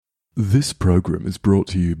This program is brought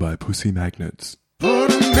to you by Pussy Magnets.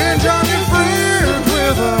 Put a midge on your friends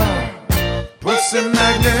with a pussy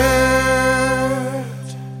magnet.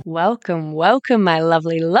 Welcome, my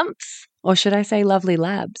lovely lumps. Or should I say lovely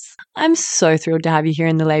labs? I'm so thrilled to have you here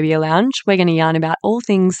in the Labia Lounge. We're going to yarn about all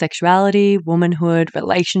things sexuality, womanhood,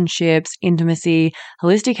 relationships, intimacy,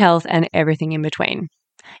 holistic health, and everything in between.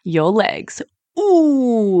 Your legs.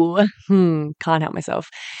 Ooh, can't help myself.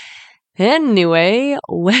 Anyway,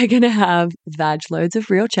 we're going to have vag loads of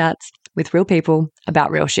real chats with real people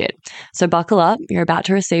about real shit. So buckle up. You're about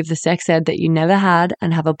to receive the sex ed that you never had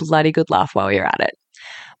and have a bloody good laugh while you're at it.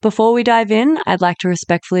 Before we dive in, I'd like to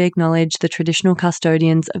respectfully acknowledge the traditional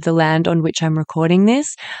custodians of the land on which I'm recording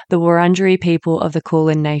this, the Wurundjeri people of the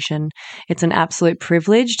Kulin Nation. It's an absolute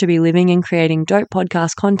privilege to be living and creating dope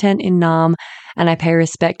podcast content in Naarm, and I pay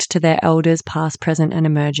respect to their elders past, present, and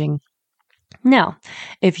emerging. Now,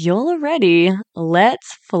 if y'all are ready,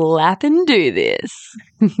 let's flap and do this.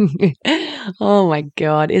 Oh my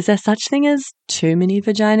God, is there such thing as too many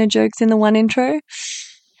vagina jokes in the one intro?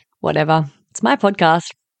 Whatever, it's my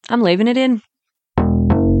podcast. I'm leaving it in.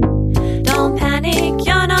 Don't panic,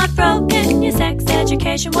 you're not broken. Your sex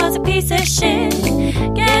education was a piece of shit.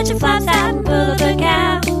 Get your flaps out and pull up the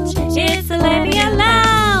couch. It's the Labia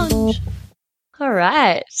Lounge. All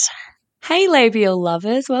right. Hey labial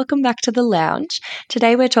lovers, welcome back to the lounge.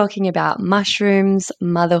 Today we're talking about mushrooms,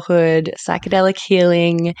 motherhood, psychedelic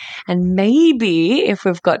healing, and maybe, if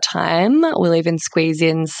we've got time, we'll even squeeze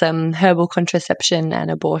in some herbal contraception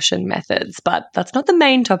and abortion methods. But that's not the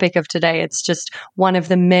main topic of today. It's just one of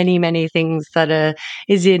the many, many things that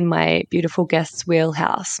is in my beautiful guest's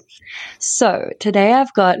wheelhouse. So today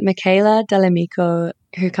I've got Michaela Myco,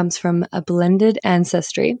 who comes from a blended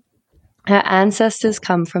ancestry. Her ancestors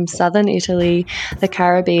come from southern Italy, the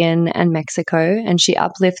Caribbean, and Mexico, and she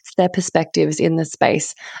uplifts their perspectives in the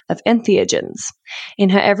space of entheogens.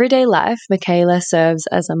 In her everyday life, Michaela serves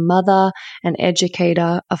as a mother, an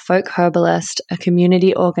educator, a folk herbalist, a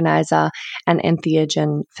community organizer, and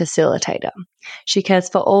entheogen facilitator. She cares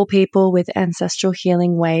for all people with ancestral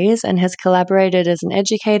healing ways and has collaborated as an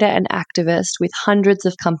educator and activist with hundreds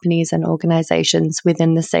of companies and organizations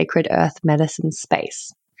within the sacred earth medicine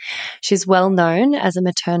space. She's well known as a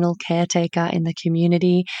maternal caretaker in the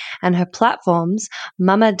community, and her platforms,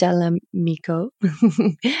 Mama della Myco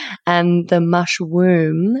and the Mush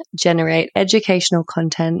Womb, generate educational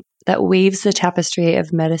content that weaves the tapestry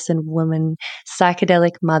of medicine woman,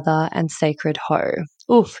 psychedelic mother, and sacred hoe.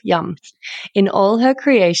 Oof, yum. In all her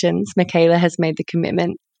creations, Michaela has made the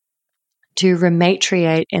commitment to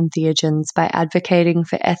rematriate entheogens by advocating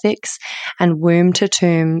for ethics and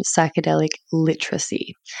womb-to-tomb psychedelic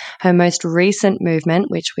literacy. Her most recent movement,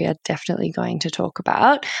 which we are definitely going to talk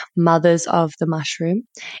about, Mothers of the Mushroom,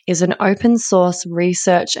 is an open-source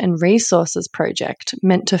research and resources project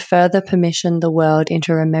meant to further permission the world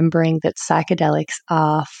into remembering that psychedelics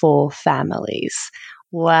are for families.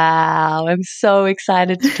 Wow, I'm so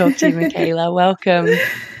excited to talk to you, Michaela. Welcome.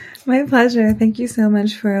 My pleasure. Thank you so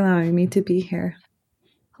much for allowing me to be here.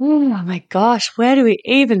 Oh my gosh, where do we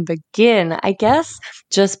even begin? I guess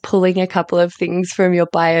just pulling a couple of things from your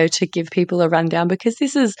bio to give people a rundown, because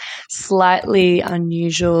this is slightly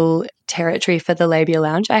unusual territory for the Labia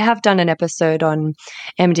Lounge. I have done an episode on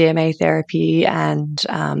MDMA therapy and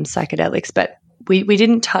psychedelics, but we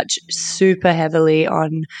didn't touch super heavily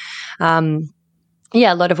on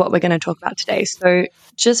a lot of what we're going to talk about today. So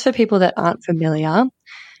just for people that aren't familiar,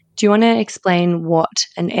 do you want to explain what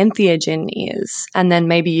an entheogen is? And then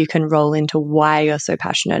maybe you can roll into why you're so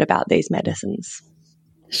passionate about these medicines.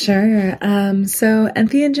 Sure. So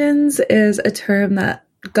entheogens is a term that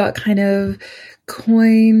got kind of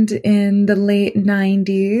coined in the late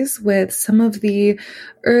 90s with some of the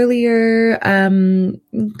earlier kind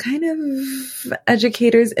of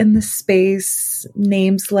educators in the space,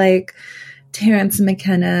 names like Terence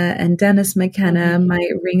McKenna and Dennis McKenna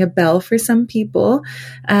might ring a bell for some people.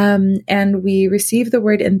 And we received the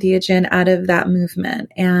word entheogen out of that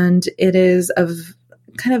movement. And it is of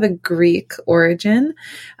kind of a Greek origin,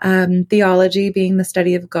 theology being the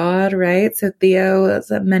study of God, right? So theo,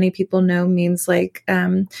 as many people know, means like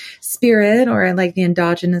spirit or like the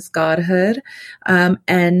endogenous godhood.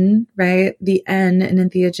 N, right? The N in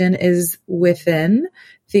entheogen is within.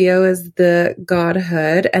 Theo is the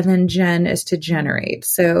godhood, and then gen is to generate.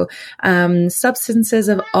 So substances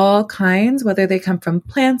of all kinds, whether they come from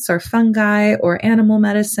plants or fungi or animal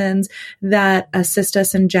medicines, that assist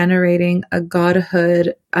us in generating a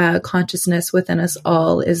godhood consciousness within us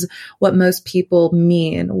all is what most people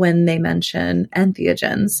mean when they mention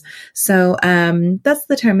entheogens. So that's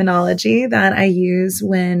the terminology that I use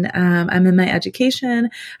when I'm in my education.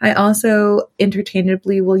 I also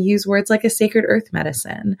interchangeably will use words like a sacred earth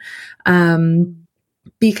medicine.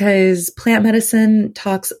 Because plant medicine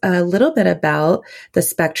talks a little bit about the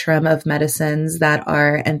spectrum of medicines that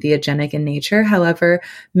are entheogenic in nature. However,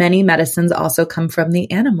 many medicines also come from the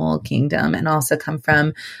animal kingdom and also come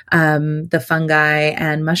from the fungi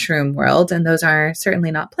and mushroom world, and those are certainly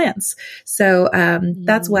not plants. So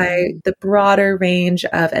that's why the broader range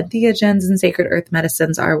of entheogens and sacred earth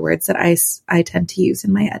medicines are words that I tend to use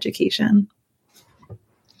in my education.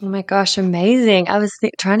 Oh my gosh, amazing. I was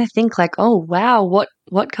trying to think like, oh, wow,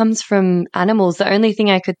 what comes from animals? The only thing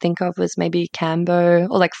I could think of was maybe Cambo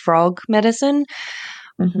or like frog medicine.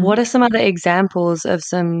 Mm-hmm. What are some other examples of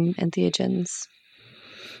some entheogens?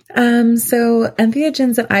 So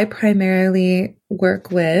entheogens that I primarily work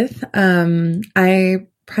with, I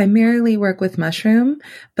primarily work with mushroom,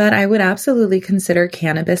 but I would absolutely consider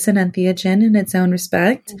cannabis an entheogen in its own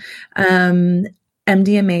respect.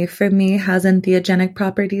 MDMA for me has entheogenic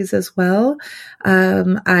properties as well.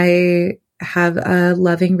 I have a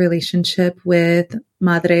loving relationship with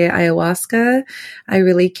Madre Ayahuasca. I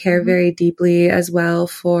really care very deeply as well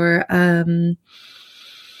for,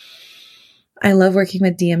 I love working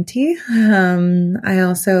with DMT. I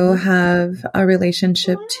also have a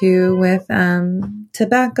relationship too with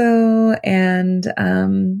tobacco, and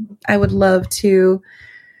I would love to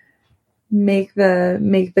make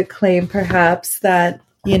the claim perhaps that,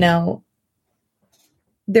 you know,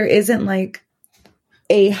 there isn't like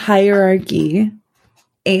a hierarchy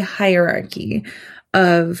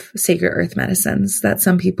of sacred earth medicines that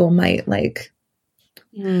some people might like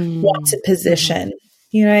want to position.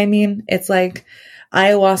 You know what I mean? It's like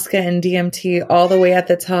ayahuasca and DMT all the way at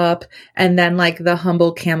the top, and then like the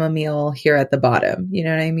humble chamomile here at the bottom. You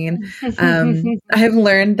know what I mean? I have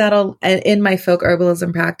learned that in my folk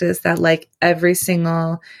herbalism practice that like every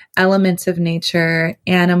single element of nature,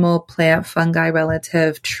 animal, plant, fungi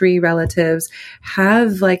relative, tree relatives,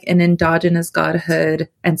 have like an endogenous godhood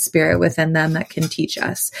and spirit within them that can teach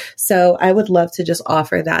us. So I would love to just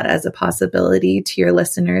offer that as a possibility to your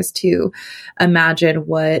listeners to imagine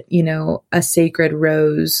what, you know, a sacred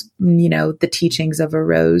rose, you know, the teachings of a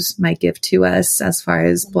rose might give to us as far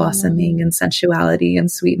as blossoming and sensuality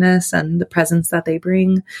and sweetness and the presence that they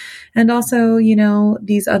bring. And also, you know,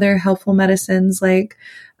 these other helpful medicines like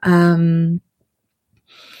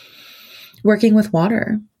working with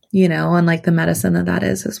water, you know, and like the medicine that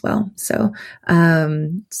is as well. So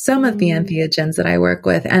some of the entheogens that I work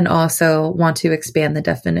with, and also want to expand the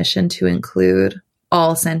definition to include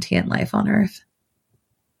all sentient life on Earth.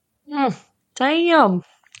 Damn.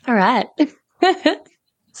 All right.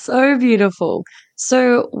 So beautiful.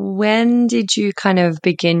 So when did you kind of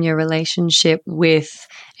begin your relationship with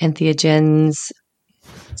entheogens,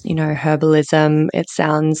 you know, herbalism? It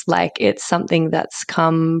sounds like it's something that's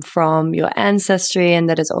come from your ancestry and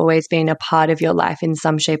that has always been a part of your life in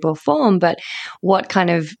some shape or form. But what kind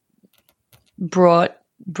of brought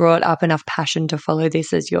up enough passion to follow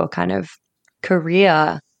this as your kind of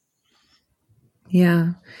career?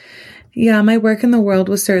 Yeah. Yeah, my work in the world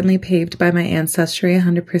was certainly paved by my ancestry,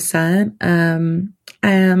 100%. I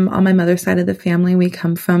am on my mother's side of the family. We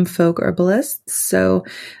come from folk herbalists. So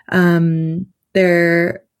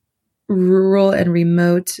their rural and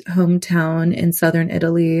remote hometown in southern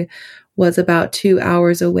Italy was about 2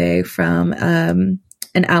 hours away from an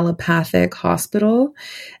allopathic hospital.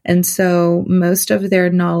 And so most of their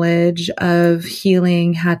knowledge of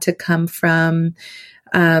healing had to come from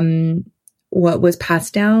what was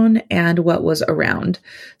passed down and what was around.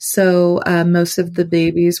 So most of the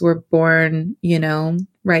babies were born, you know,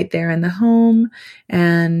 right there in the home.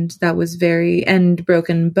 And that was and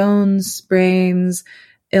broken bones, brains,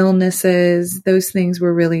 illnesses, those things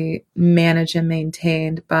were really managed and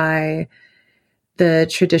maintained by the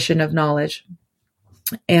tradition of knowledge.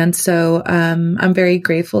 And so I'm very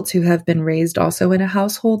grateful to have been raised also in a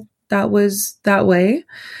household that was that way.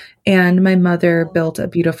 And my mother built a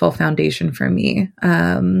beautiful foundation for me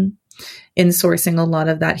in sourcing a lot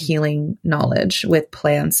of that healing knowledge with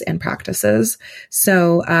plants and practices.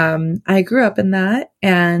 So I grew up in that,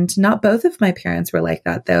 and not both of my parents were like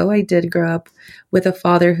that, though. I did grow up with a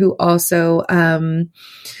father who also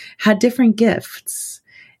had different gifts.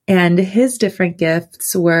 And his different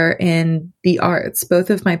gifts were in the arts.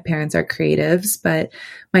 Both of my parents are creatives, but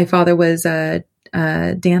my father was a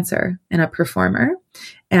dancer and a performer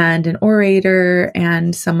and an orator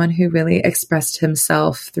and someone who really expressed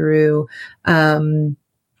himself through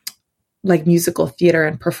like musical theater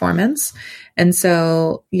and performance. And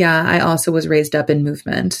so, yeah, I also was raised up in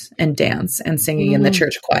movement and dance and singing in the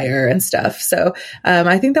church choir and stuff. So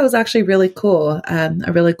I think that was actually really cool,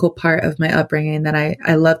 a really cool part of my upbringing that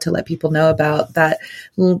I love to let people know about, that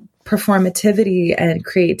performativity and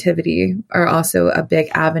creativity are also a big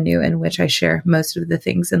avenue in which I share most of the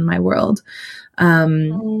things in my world.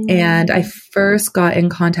 And I first got in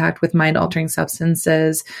contact with mind altering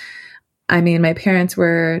substances. I mean, my parents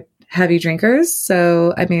were heavy drinkers.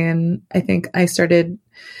 So, I mean, I think I started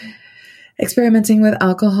experimenting with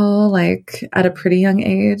alcohol like at a pretty young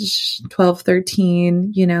age, 12,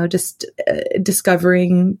 13, just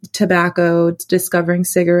discovering tobacco, discovering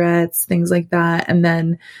cigarettes, things like that. And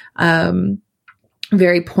then,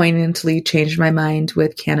 very poignantly changed my mind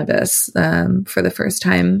with cannabis for the first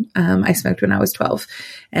time. I smoked when I was 12,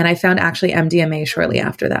 and I found actually MDMA shortly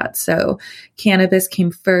after that. So cannabis came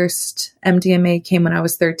first. MDMA came when I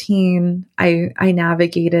was 13. I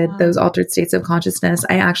navigated those altered states of consciousness.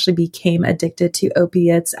 I actually became addicted to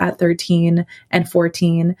opiates at 13 and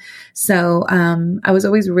 14. So I was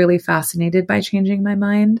always really fascinated by changing my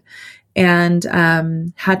mind, and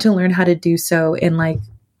had to learn how to do so in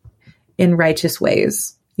righteous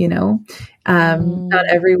ways, not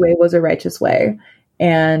every way was a righteous way.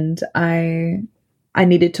 And I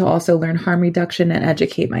needed to also learn harm reduction and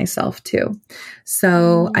educate myself too.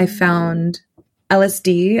 So I found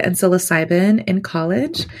LSD and psilocybin in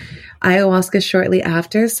college, ayahuasca shortly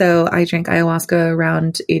after. So I drank ayahuasca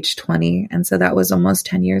around age 20. And so that was almost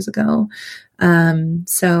 10 years ago.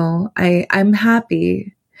 So I'm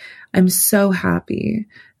happy. I'm so happy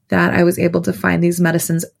that I was able to find these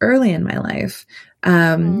medicines early in my life.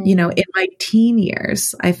 In my teen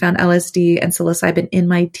years, I found LSD and psilocybin in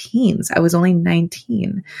my teens. I was only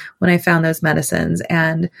 19 when I found those medicines,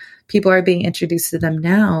 and people are being introduced to them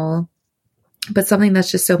now. But something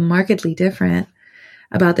that's just so markedly different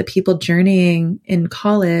about the people journeying in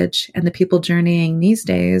college and the people journeying these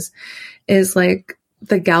days is like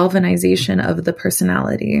the galvanization of the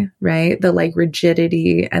personality, right? The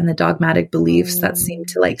rigidity and the dogmatic beliefs that seem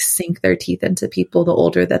to sink their teeth into people. The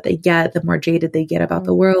older that they get, the more jaded they get about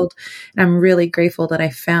the world. And I'm really grateful that I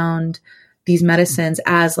found these medicines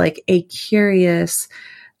as a curious,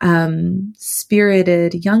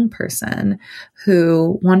 spirited young person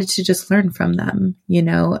who wanted to just learn from them,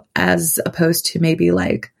 as opposed to maybe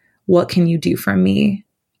what can you do for me?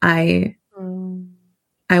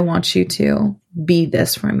 I want you to be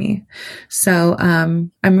this for me. So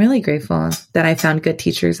I'm really grateful that I found good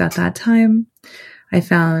teachers at that time. I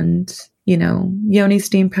found, yoni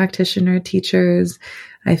steam practitioner teachers.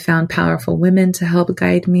 I found powerful women to help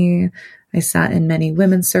guide me. I sat in many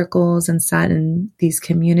women's circles and sat in these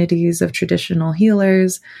communities of traditional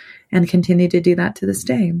healers, and continue to do that to this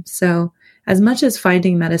day. So as much as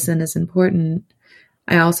finding medicine is important,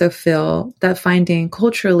 I also feel that finding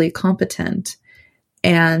culturally competent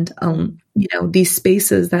and, these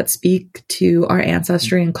spaces that speak to our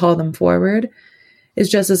ancestry and call them forward is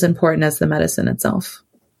just as important as the medicine itself.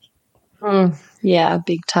 Yeah,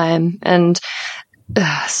 big time. And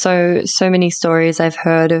so many stories I've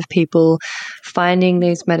heard of people finding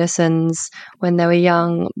these medicines when they were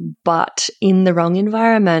young, but in the wrong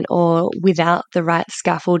environment or without the right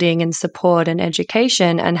scaffolding and support and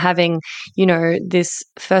education, and having, this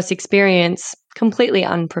first experience completely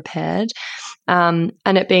unprepared, and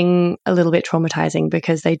it being a little bit traumatizing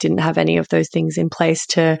because they didn't have any of those things in place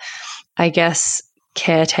to, I guess,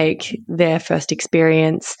 caretake their first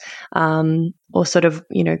experience, or sort of,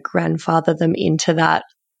 grandfather them into that.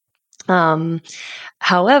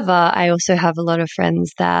 However, I also have a lot of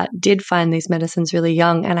friends that did find these medicines really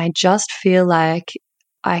young, and I just feel like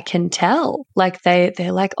I can tell,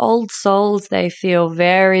 they're like old souls. They feel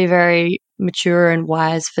very, very mature and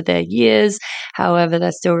wise for their years. However,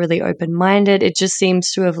 they're still really open-minded. It just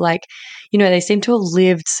seems to have they seem to have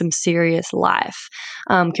lived some serious life,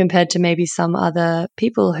 compared to maybe some other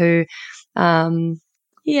people who,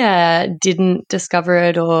 didn't discover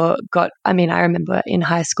it or I remember in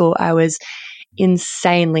high school, I was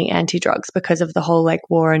insanely anti-drugs because of the whole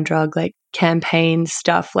war and drug campaign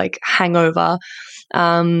stuff, hangover,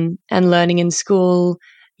 and learning in school,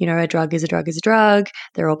 a drug is a drug is a drug.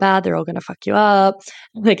 They're all bad. They're all going to fuck you up.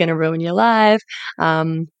 They're going to ruin your life.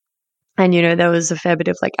 And there was a fair bit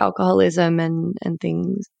of alcoholism and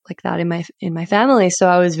things like that in my family. So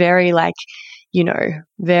I was very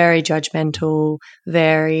very judgmental,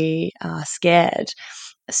 very scared.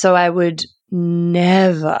 So I would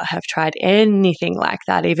never have tried anything like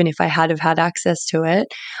that, even if I had have had access to it.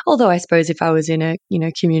 Although I suppose if I was in a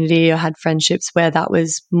community or had friendships where that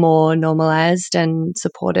was more normalized and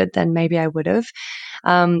supported, then maybe I would have.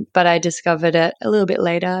 But I discovered it a little bit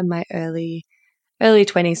later in my early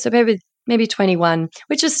 20s, so maybe 21,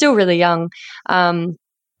 which is still really young. And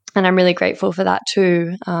I'm really grateful for that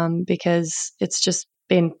too, because it's just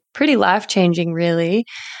been pretty life-changing, really.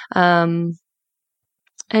 And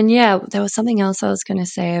yeah, there was something else I was going to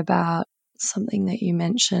say about something that you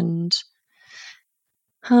mentioned.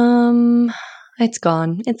 It's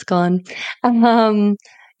gone.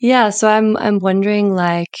 Yeah, so I'm wondering,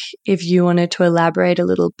 like, if you wanted to elaborate a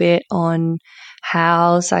little bit on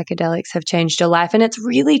how psychedelics have changed your life. And it's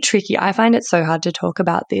really tricky. I find it so hard to talk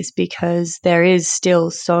about this because there is still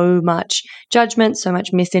so much judgment, so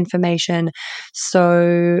much misinformation,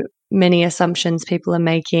 so many assumptions people are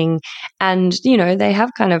making. And, they have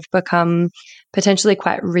kind of become potentially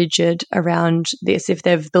quite rigid around this. If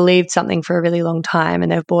they've believed something for a really long time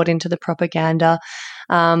and they've bought into the propaganda,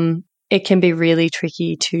 it can be really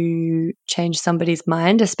tricky to change somebody's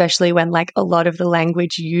mind, especially when like a lot of the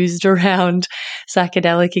language used around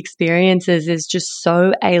psychedelic experiences is just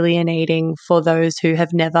so alienating for those who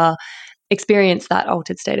have never experienced that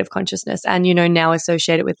altered state of consciousness and, now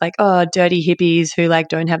associate it with like, oh, dirty hippies who like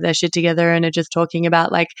don't have their shit together and are just talking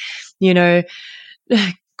about like,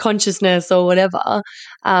 consciousness or whatever.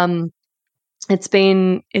 It's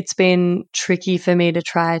been tricky for me to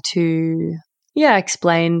try to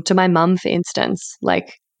explain to my mum, for instance,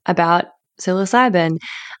 like about psilocybin.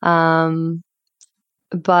 But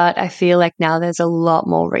I feel like now there's a lot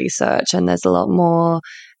more research and there's a lot more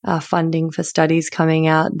funding for studies coming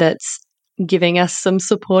out that's giving us some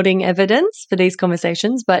supporting evidence for these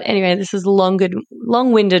conversations. But anyway, this is a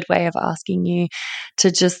long-winded way of asking you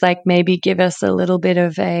to just like maybe give us a little bit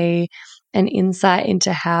of an insight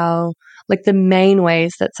into how, like, the main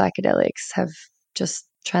ways that psychedelics have just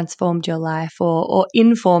transformed your life or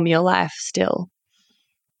inform your life still.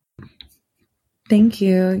 Thank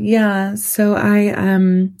you. Yeah. So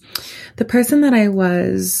the person that I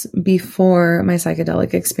was before my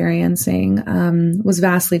psychedelic experiencing, was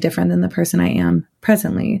vastly different than the person I am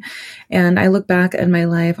presently. And I look back at my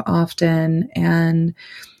life often and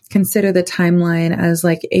consider the timeline as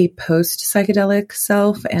like a post-psychedelic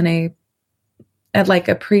self and like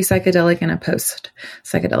a pre-psychedelic and a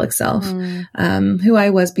post-psychedelic self, who I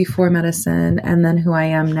was before medicine and then who I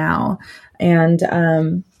am now.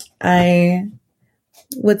 And I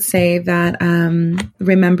would say that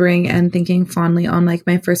remembering and thinking fondly on like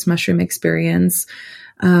my first mushroom experience,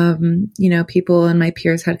 people and my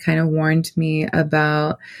peers had kind of warned me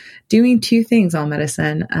about doing two things on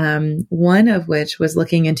medicine, one of which was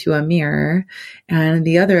looking into a mirror and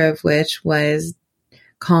the other of which was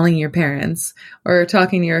calling your parents or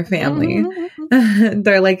talking to your family.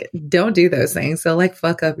 They're like, don't do those things. They'll like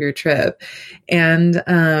fuck up your trip. And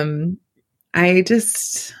I'm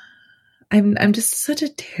just such a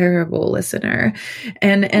terrible listener.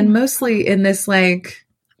 And mostly in this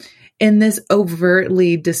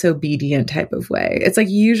overtly disobedient type of way. It's like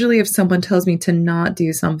usually if someone tells me to not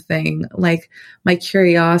do something, like my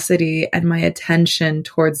curiosity and my attention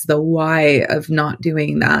towards the why of not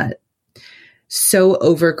doing that so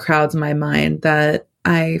overcrowds my mind that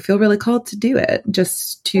I feel really called to do it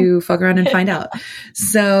just to fuck around and find out.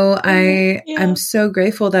 So I'm so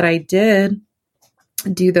grateful that I did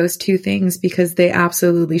do those two things because they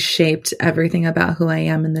absolutely shaped everything about who I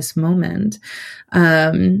am in this moment.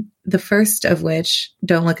 The first of which,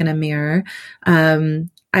 don't look in a mirror.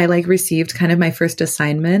 I like received kind of my first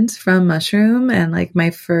assignment from Mushroom and like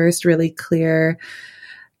my first really clear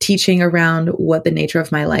teaching around what the nature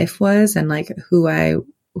of my life was and like who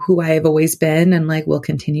I've always been and like will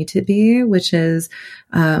continue to be, which is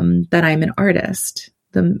that I'm an artist.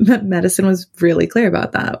 The medicine was really clear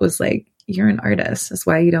about that. It was like, you're an artist. That's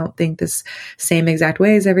why you don't think this same exact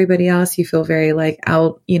way as everybody else. You feel very like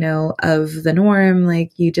out, of the norm.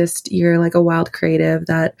 Like you're like a wild creative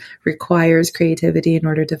that requires creativity in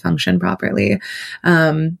order to function properly.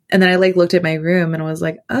 And then I like looked at my room and was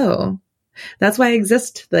like, oh, that's why I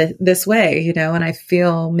exist this way, and I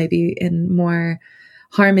feel maybe in more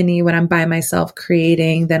harmony when I'm by myself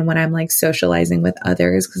creating than when I'm like socializing with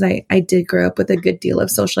others. Cause I did grow up with a good deal of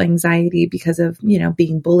social anxiety because of,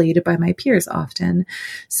 being bullied by my peers often.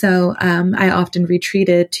 So, I often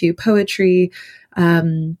retreated to poetry,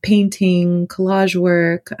 painting, collage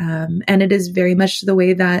work. And it is very much the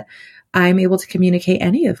way that I'm able to communicate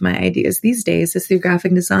any of my ideas these days is through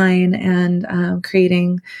graphic design and,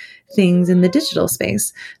 creating things in the digital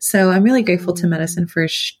space. So I'm really grateful to medicine for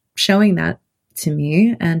showing that to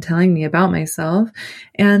me and telling me about myself.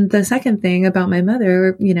 And the second thing about my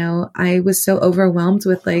mother, I was so overwhelmed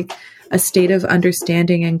with like a state of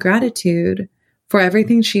understanding and gratitude for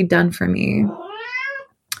everything she'd done for me.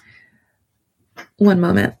 One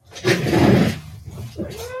moment.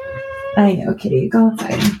 I know, Kitty. Go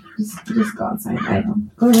outside. Just go outside. I know.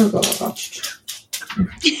 Go.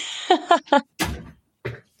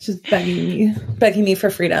 She's begging me for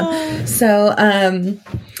freedom. So,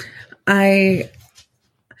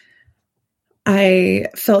 I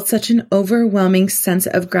felt such an overwhelming sense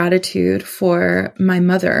of gratitude for my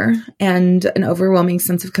mother and an overwhelming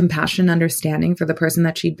sense of compassion and understanding for the person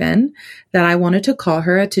that she'd been, that I wanted to call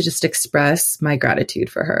her to just express my gratitude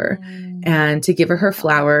for her and to give her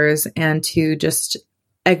flowers and to just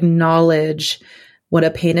acknowledge what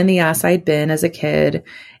a pain in the ass I'd been as a kid,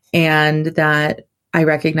 and that I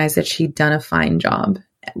recognized that she'd done a fine job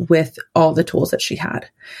with all the tools that she had.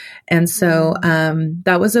 And so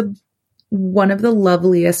that was one of the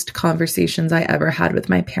loveliest conversations I ever had with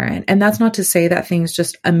my parent. And that's not to say that things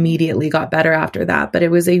just immediately got better after that, but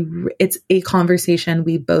it's a conversation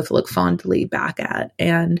we both look fondly back at.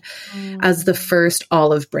 And as the first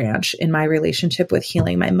olive branch in my relationship with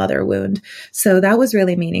healing my mother wound. So that was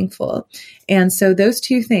really meaningful. And so those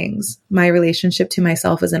two things, my relationship to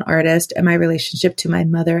myself as an artist and my relationship to my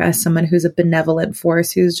mother as someone who's a benevolent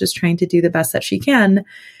force, who's just trying to do the best that she can,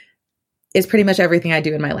 is pretty much everything I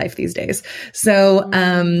do in my life these days. So,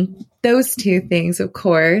 those two things, of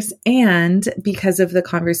course, and because of the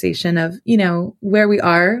conversation of, where we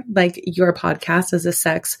are, like your podcast as a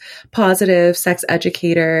sex positive, sex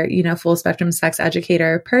educator, full spectrum sex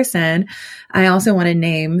educator person, I also want to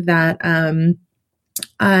name that,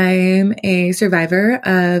 I'm a survivor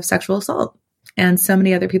of sexual assault, and so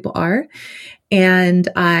many other people are. And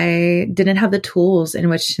I didn't have the tools in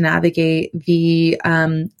which to navigate the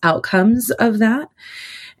outcomes of that.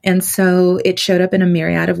 And so it showed up in a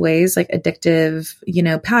myriad of ways, like addictive,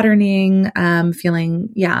 patterning,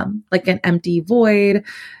 feeling, like an empty void,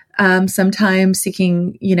 sometimes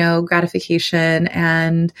seeking, gratification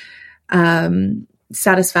and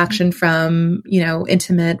satisfaction from,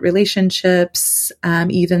 intimate relationships,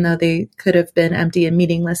 even though they could have been empty and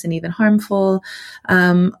meaningless and even harmful,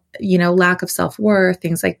 lack of self-worth,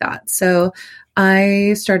 things like that. So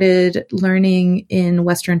I started learning in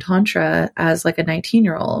Western Tantra as like a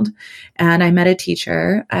 19-year-old, and I met a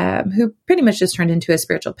teacher who pretty much just turned into a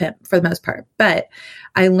spiritual pimp for the most part. But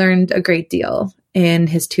I learned a great deal in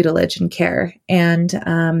his tutelage and care.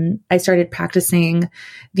 And I started practicing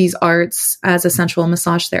these arts as a sensual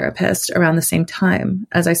massage therapist around the same time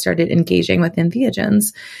as I started engaging with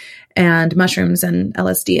entheogens and mushrooms and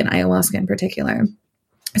LSD and ayahuasca in particular.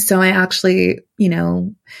 So I actually,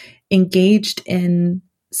 engaged in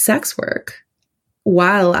sex work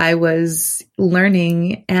while I was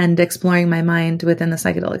learning and exploring my mind within the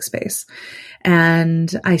psychedelic space. And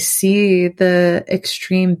I see the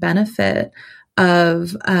extreme benefit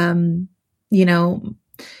of,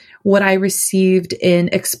 what I received in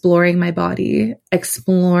exploring my body,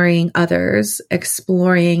 exploring others,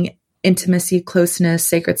 exploring intimacy, closeness,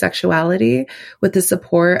 sacred sexuality with the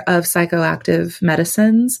support of psychoactive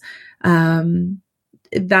medicines.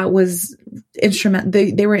 That was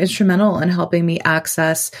they were instrumental in helping me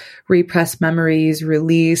access repressed memories,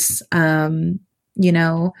 release,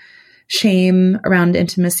 shame around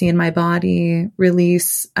intimacy in my body,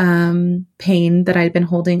 release pain that I'd been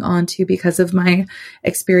holding on to because of my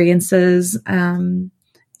experiences, and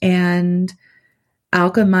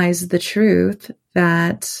alchemize the truth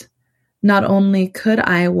that not only could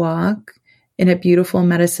I walk in a beautiful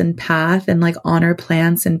medicine path and like honor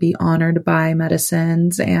plants and be honored by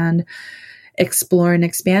medicines and explore and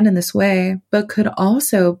expand in this way, but could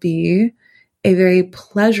also be a very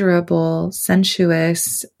pleasurable,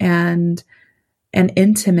 sensuous, and an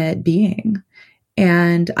intimate being.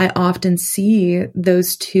 And I often see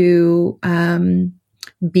those two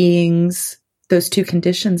beings, those two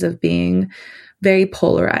conditions of being very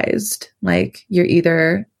polarized. Like you're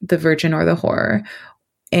either the virgin or the whore.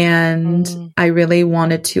 And I really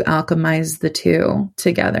wanted to alchemize the two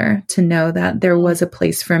together, to know that there was a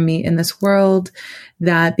place for me in this world,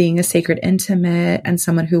 that being a sacred intimate and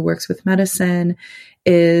someone who works with medicine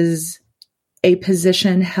is a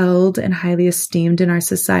position held and highly esteemed in our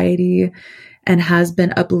society and has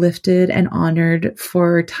been uplifted and honored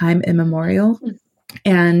for time immemorial.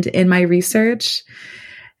 And in my research,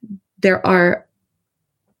 there are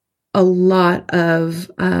a lot of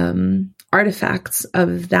artifacts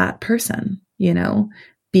of that person,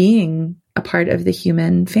 being a part of the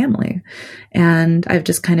human family. And I've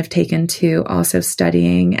just kind of taken to also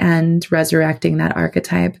studying and resurrecting that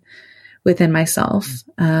archetype within myself.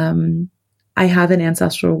 I have an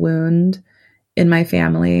ancestral wound in my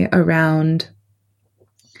family around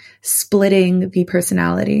splitting the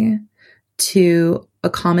personality to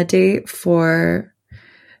accommodate for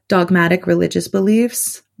dogmatic religious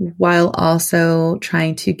beliefs while also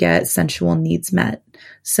trying to get sensual needs met.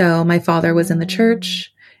 So my father was in the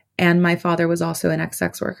church, and my father was also an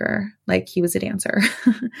ex-sex worker. Like, he was a dancer,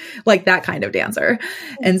 like that kind of dancer.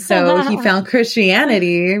 And so he found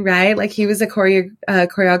Christianity, right? Like, he was a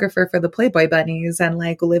choreographer for the Playboy Bunnies, and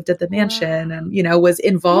like lived at the mansion, and, you know, was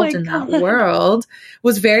involved in that world,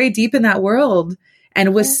 was very deep in that world,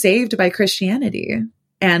 and was saved by Christianity,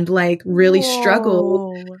 and like really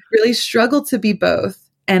struggled to be both.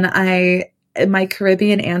 And my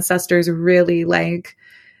Caribbean ancestors really, like,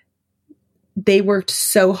 they worked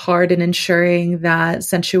so hard in ensuring that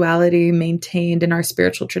sensuality maintained in our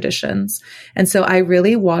spiritual traditions. And so I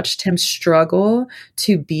really watched him struggle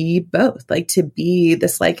to be both, like to be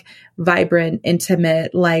this like vibrant,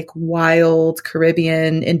 intimate, like wild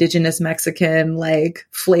Caribbean, indigenous Mexican, like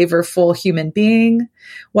flavorful human being,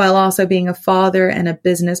 while also being a father and a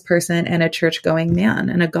business person and a church going man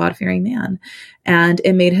and a God-fearing man. And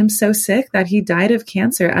it made him so sick that he died of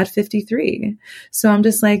cancer at 53. So I'm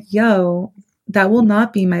just like, yo, that will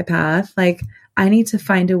not be my path. Like, I need to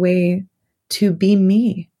find a way to be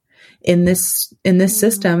me in this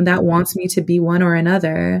system that wants me to be one or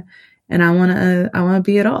another. And I want to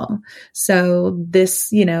be it all. So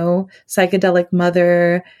this, you know, psychedelic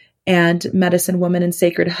mother and medicine woman and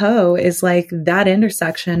sacred hoe is like that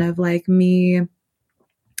intersection of like me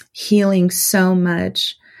healing so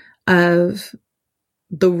much of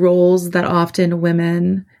the roles that often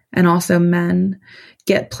women and also men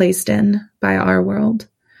get placed in by our world.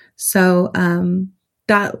 So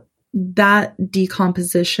that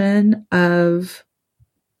decomposition of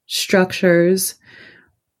structures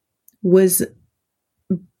was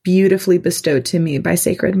beautifully bestowed to me by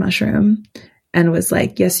Sacred Mushroom, and was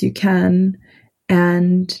like, yes, you can.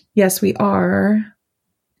 And yes, we are.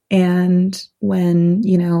 And when,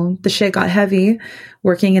 you know, the shit got heavy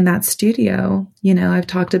working in that studio, you know, I've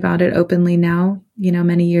talked about it openly now, you know,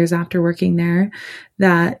 many years after working there,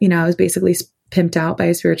 that, you know, I was basically pimped out by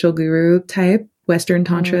a spiritual guru type, Western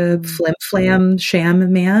Tantra flim flam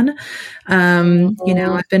sham man. You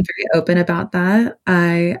know, I've been very open about that.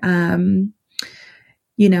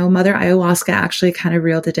 You know, Mother Ayahuasca actually kind of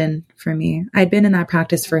reeled it in for me. I'd been in that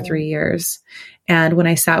practice for 3 years. And when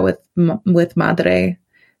I sat with Madre,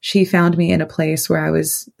 she found me in a place where I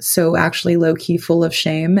was so actually low key full of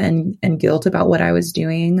shame and guilt about what I was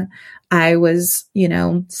doing. I was, you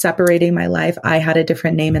know, separating my life. I had a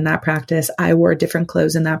different name in that practice. I wore different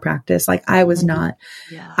clothes in that practice. Like, I was not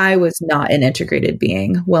an integrated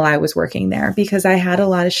being while I was working there, because I had a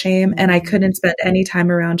lot of shame and I couldn't spend any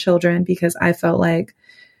time around children because I felt like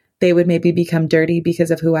they would maybe become dirty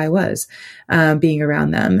because of who I was, being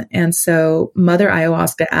around them. And so Mother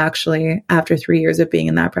Ayahuasca actually, after 3 years of being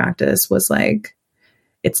in that practice, was like,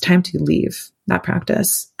 it's time to leave that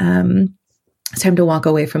practice. It's time to walk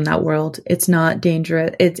away from that world. It's not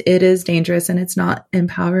dangerous. It is dangerous, and it's not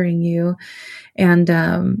empowering you. And,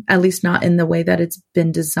 at least not in the way that it's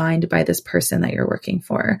been designed by this person that you're working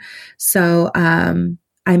for. So,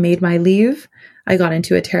 I made my leave. I got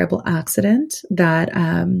into a terrible accident that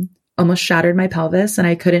almost shattered my pelvis, and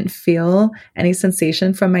I couldn't feel any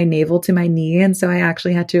sensation from my navel to my knee. And so I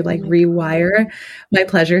actually had to like rewire my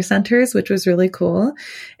pleasure centers, which was really cool.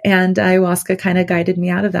 And ayahuasca kind of guided me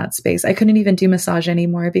out of that space. I couldn't even do massage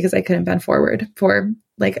anymore because I couldn't bend forward for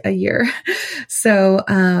like a year. So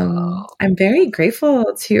I'm very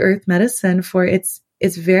grateful to Earth Medicine for its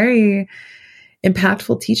very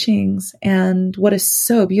impactful teachings. And what is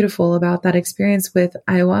so beautiful about that experience with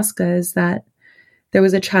ayahuasca is that there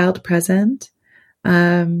was a child present.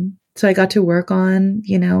 So I got to work on,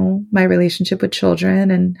 you know, my relationship with children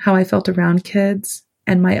and how I felt around kids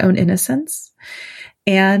and my own innocence.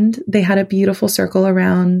 And they had a beautiful circle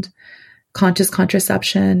around conscious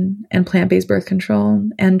contraception and plant-based birth control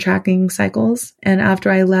and tracking cycles. And after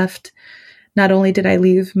I left, not only did I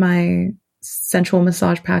leave my sensual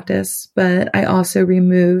massage practice, but I also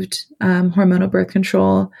removed hormonal birth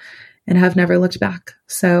control and have never looked back.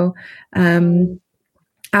 So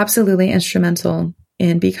absolutely instrumental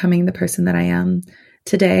in becoming the person that I am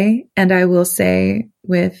today. And I will say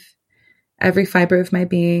with every fiber of my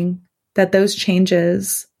being that those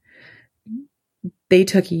changes, they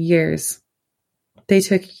took years. They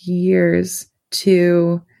took years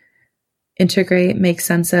to integrate, make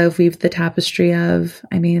sense of, weave the tapestry of.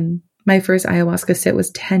 I mean, my first ayahuasca sit was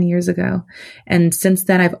 10 years ago. And since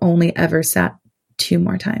then, I've only ever sat 2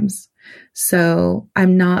 more times. So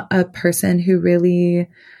I'm not a person who really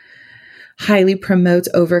highly promotes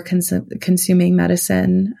over consuming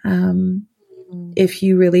medicine. If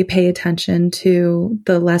you really pay attention to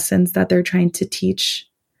the lessons that they're trying to teach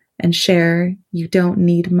and share. You don't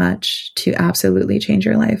need much to absolutely change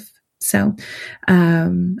your life. So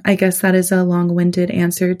I guess that is a long-winded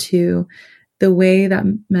answer to the way that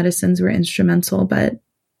medicines were instrumental, but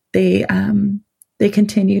they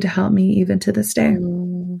continue to help me even to this day.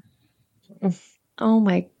 Oh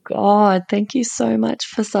my God. Thank you so much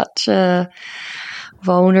for such a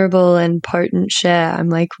vulnerable and potent share. I'm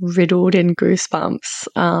like riddled in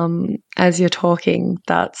goosebumps as you're talking.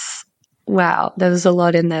 That's wow. There's a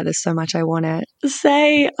lot in there. There's so much I want to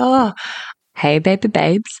say. Oh, hey, baby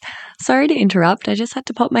babes. Sorry to interrupt. I just had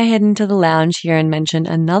to pop my head into the lounge here and mention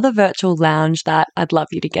another virtual lounge that I'd love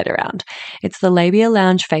you to get around. It's the Labia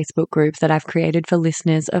Lounge Facebook group that I've created for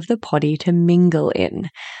listeners of the potty to mingle in.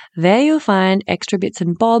 There you'll find extra bits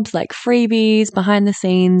and bobs like freebies, behind the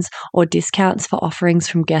scenes, or discounts for offerings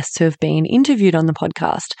from guests who have been interviewed on the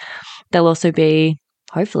podcast. There'll also be,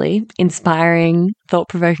 hopefully, inspiring,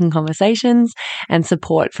 thought-provoking conversations and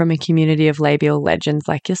support from a community of labial legends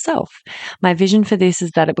like yourself. My vision for this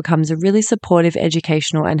is that it becomes a really supportive,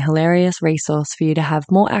 educational and hilarious resource for you to have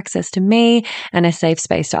more access to me and a safe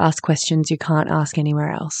space to ask questions you can't ask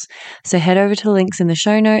anywhere else. So head over to the links in the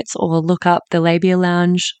show notes or look up the Labia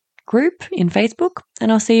Lounge group in Facebook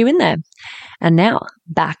and I'll see you in there. And now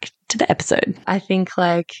back to the episode. I think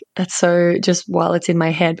like that's so, just while it's in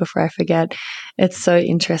my head before I forget, it's so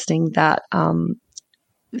interesting that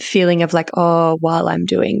feeling of like, oh, while I'm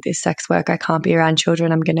doing this sex work, I can't be around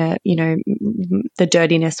children. I'm going to, the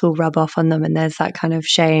dirtiness will rub off on them. And there's that kind of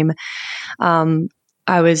shame.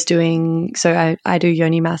 I was doing, so I do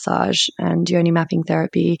yoni massage and yoni mapping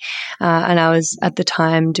therapy. And I was at the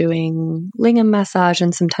time doing lingam massage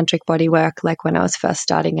and some tantric body work, like when I was first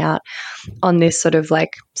starting out on this sort of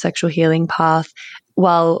like sexual healing path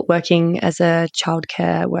while working as a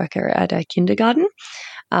childcare worker at a kindergarten.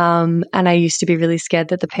 And I used to be really scared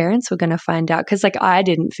that the parents were going to find out because like I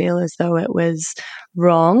didn't feel as though it was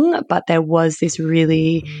wrong, but there was this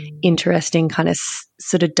really interesting kind of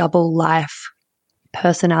sort of double life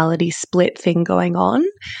personality split thing going on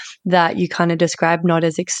that you kind of described, not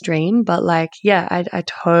as extreme, but like, yeah, I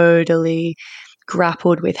totally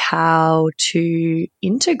grappled with how to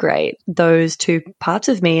integrate those two parts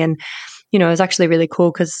of me. And, it was actually really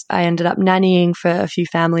cool because I ended up nannying for a few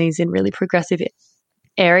families in really progressive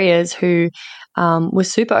areas who were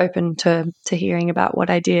super open to hearing about what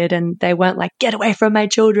I did. And they weren't like, get away from my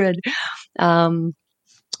children.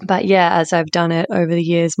 But yeah, as I've done it over the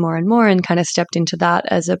years more and more and kind of stepped into that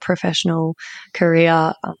as a professional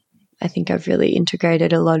career, I think I've really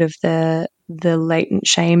integrated a lot of the latent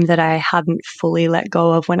shame that I hadn't fully let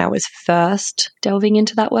go of when I was first delving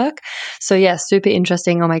into that work. So yeah, super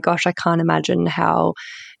interesting. Oh my gosh, I can't imagine how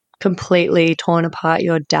completely torn apart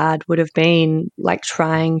your dad would have been, like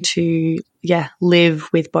trying to, live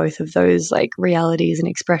with both of those like realities and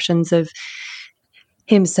expressions of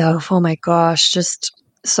himself. Oh my gosh, just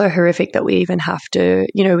so horrific that we even have to,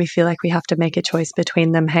 we feel like we have to make a choice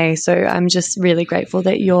between them. Hey, so I'm just really grateful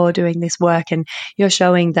that you're doing this work and you're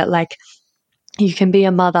showing that like you can be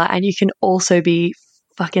a mother and you can also be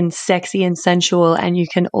fucking sexy and sensual and you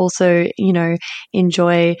can also,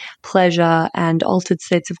 enjoy pleasure and altered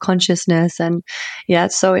states of consciousness. And yeah,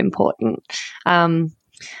 it's so important.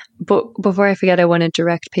 But before I forget, I want to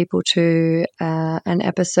direct people to an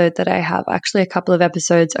episode that I have, actually a couple of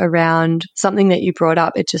episodes around something that you brought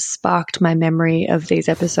up. It just sparked my memory of these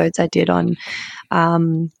episodes I did on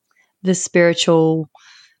the spiritual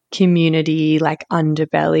community, like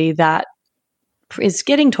underbelly, that is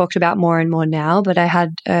getting talked about more and more now. But I had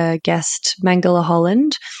a guest, Mangala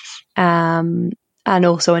Holland, and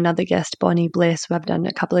also another guest, Bonnie Bliss, who I've done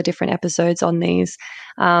a couple of different episodes on these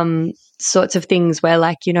sorts of things where,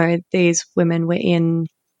 like, these women were in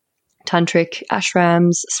tantric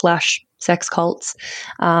ashrams / sex cults.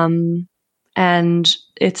 And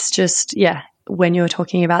it's just, when you're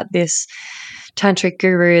talking about this tantric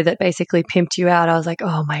guru that basically pimped you out, I was like,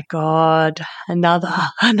 oh my God, another.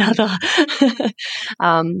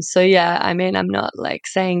 So yeah, I mean, I'm not like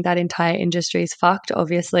saying that entire industry is fucked,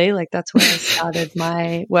 obviously, like that's where I started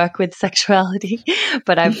my work with sexuality,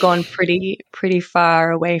 but I've gone pretty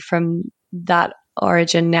far away from that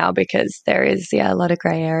origin now because there is a lot of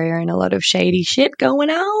gray area and a lot of shady shit going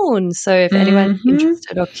on. So if anyone's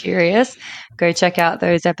interested or curious, go check out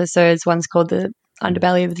those episodes. One's called The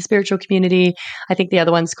Underbelly of the Spiritual Community. I think the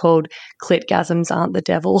other one's called Clit-gasms Aren't the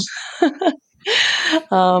Devil.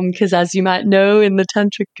 Because as you might know, in the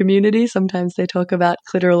tantric community, sometimes they talk about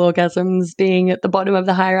clitoral orgasms being at the bottom of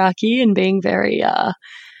the hierarchy and being very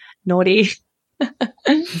naughty.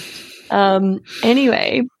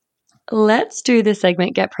 Anyway, let's do the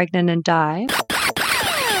segment Get Pregnant and Die.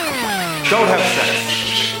 Don't have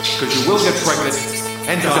sex. because you will get pregnant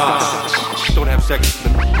and die. Don't have sex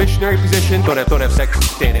in the missionary position. Don't have sex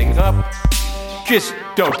standing up. Just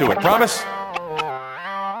don't do it. Promise?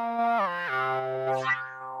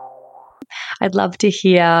 I'd love to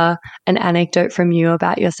hear an anecdote from you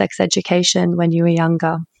about your sex education when you were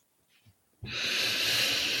younger.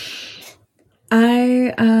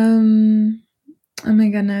 Oh my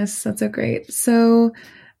goodness, that's so great. So,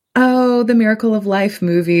 the Miracle of Life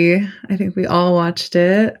movie. I think we all watched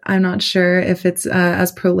it. I'm not sure if it's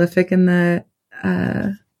as prolific in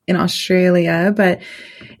in Australia, but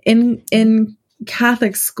in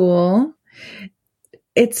Catholic school,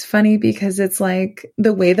 it's funny because it's like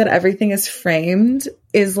the way that everything is framed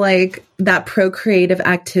is like that procreative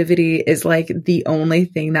activity is like the only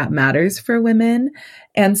thing that matters for women.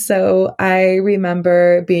 And so I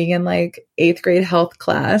remember being in like 8th grade health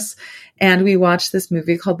class, and we watched this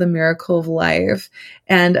movie called The Miracle of Life.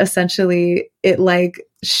 And essentially it like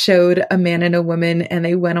showed a man and a woman, and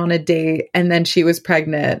they went on a date, and then she was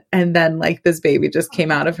pregnant, and then like this baby just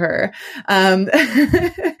came out of her. And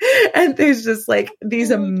there's just like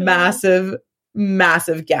these massive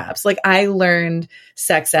gaps. Like I learned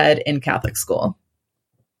sex ed in Catholic school.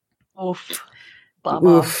 Oof.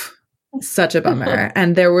 Bummer. Oof. Such a bummer.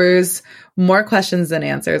 And there was more questions than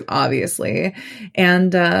answers, obviously.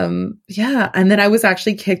 And yeah. And then I was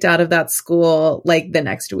actually kicked out of that school like the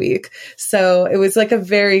next week. So it was like a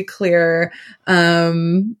very clear,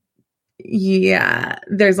 yeah,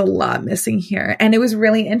 there's a lot missing here. And it was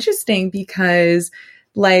really interesting because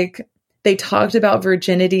like they talked about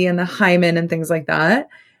virginity and the hymen and things like that.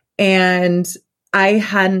 And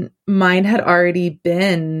mine had already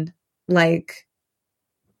been like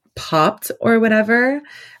popped or whatever.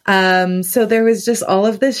 So there was just all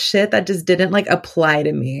of this shit that just didn't like apply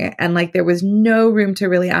to me. And like, there was no room to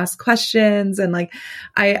really ask questions. And like,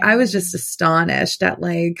 I was just astonished at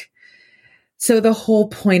like, so the whole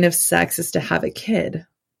point of sex is to have a kid.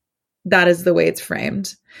 That is the way it's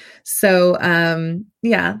framed. So,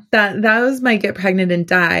 yeah, that was my get pregnant and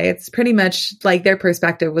die. It's pretty much like their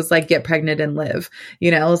perspective was like get pregnant and live, you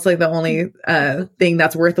know, it's like the only, thing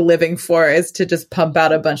that's worth living for is to just pump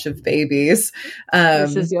out a bunch of babies.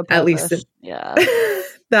 This is your purpose. At least yeah.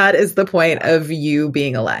 That is the point of you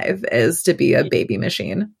being alive, is to be a baby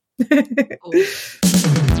machine.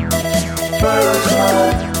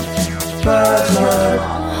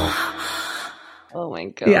 Oh my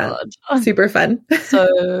God. Yeah, super fun.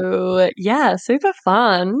 So yeah, super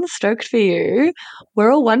fun. Stoked for you.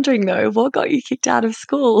 We're all wondering though, what got you kicked out of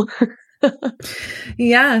school?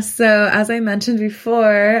 Yeah. So as I mentioned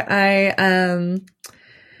before,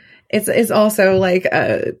 it's also like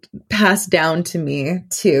passed down to me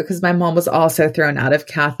too, because my mom was also thrown out of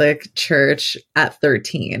Catholic church at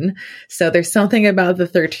 13. So there's something about the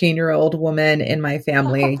 13-year-old woman in my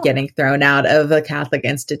family getting thrown out of a Catholic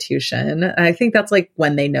institution. I think that's like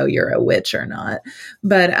when they know you're a witch or not.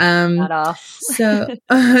 But so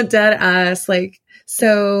dead ass. Like,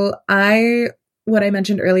 so what I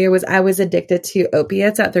mentioned earlier was I was addicted to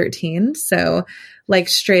opiates at 13. So like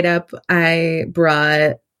straight up, I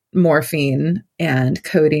brought morphine and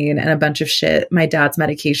codeine and a bunch of shit, my dad's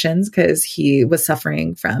medications, because he was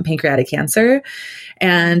suffering from pancreatic cancer.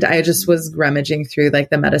 And I just was rummaging through like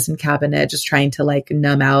the medicine cabinet, just trying to like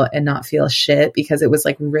numb out and not feel shit, because it was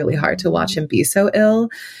like really hard to watch him be so ill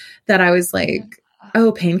that I was like,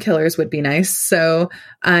 oh, painkillers would be nice. So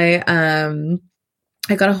I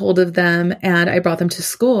got a hold of them and I brought them to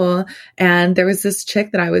school, and there was this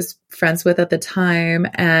chick that I was friends with at the time.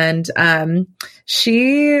 And,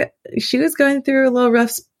 she was going through a little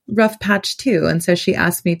rough patch too. And so she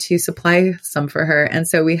asked me to supply some for her. And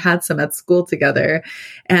so we had some at school together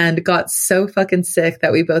and got so fucking sick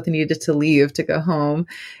that we both needed to leave to go home.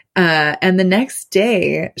 And the next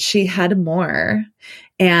day she had more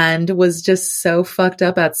and was just so fucked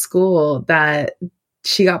up at school that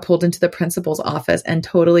she got pulled into the principal's office and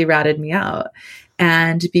totally ratted me out.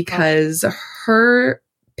 And because her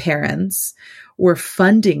parents were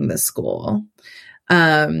funding the school,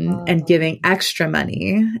 and giving extra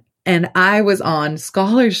money, and I was on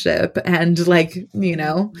scholarship and like, you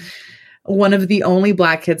know, one of the only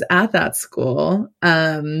Black kids at that school,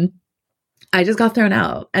 I just got thrown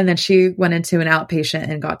out. And then she went into an outpatient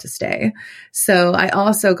and got to stay. So I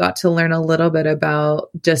also got to learn a little bit about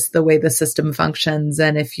just the way the system functions.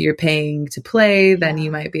 And if you're paying to play, then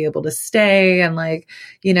you might be able to stay. And like,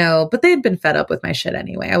 you know, but they'd been fed up with my shit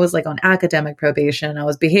anyway. I was like on academic probation. I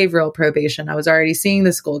was behavioral probation. I was already seeing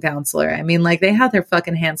the school counselor. I mean, like they had their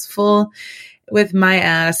fucking hands full with my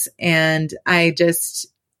ass. And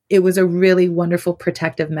it was a really wonderful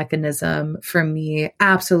protective mechanism for me,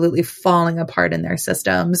 absolutely falling apart in their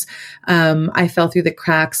systems. I fell through the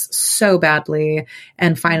cracks so badly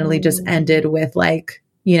and finally just ended with like,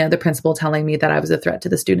 you know, the principal telling me that I was a threat to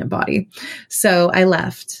the student body. So I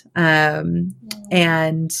left. And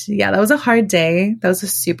yeah, that was a hard day. That was a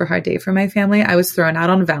super hard day for my family. I was thrown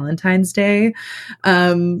out on Valentine's Day.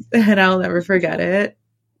 And I'll never forget it.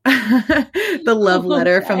 The love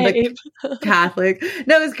letter from the Catholic.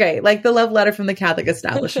 No, it was great. Like the love letter from the Catholic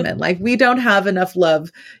establishment. Like, we don't have enough love,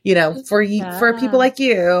 you know, for people like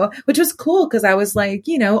you, which was cool. Cause I was like,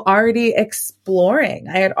 you know, already exploring.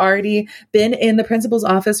 I had already been in the principal's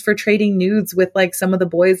office for trading nudes with like some of the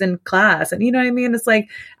boys in class. And you know what I mean? It's like,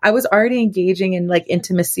 I was already engaging in like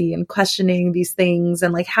intimacy and questioning these things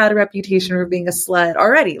and like had a reputation for being a slut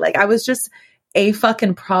already. Like I was just a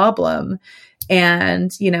fucking problem.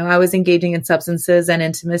 And, you know, I was engaging in substances and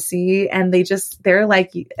intimacy, and they're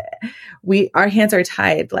like, our hands are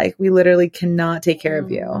tied. Like, we literally cannot take care of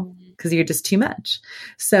you because you're just too much.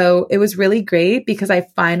 So it was really great because I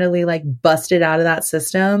finally like busted out of that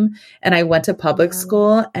system, and I went to public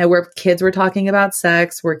school, and where kids were talking about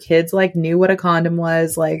sex, where kids like knew what a condom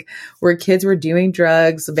was, like where kids were doing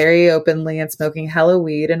drugs very openly and smoking hella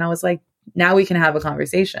weed. And I was like, now we can have a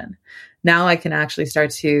conversation. Now I can actually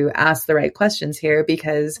start to ask the right questions here,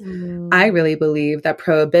 because I really believe that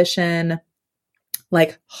prohibition,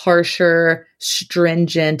 like harsher,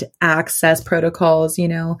 stringent access protocols, you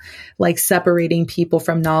know, like separating people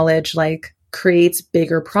from knowledge, like creates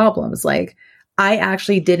bigger problems. Like I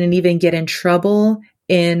actually didn't even get in trouble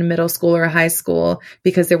in middle school or high school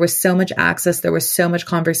because there was so much access. There was so much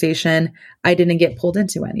conversation. I didn't get pulled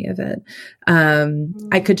into any of it.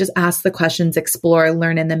 I could just ask the questions, explore,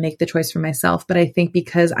 learn, and then make the choice for myself. But I think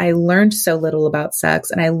because I learned so little about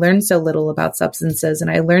sex, and I learned so little about substances,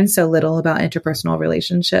 and I learned so little about interpersonal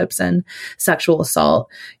relationships and sexual assault,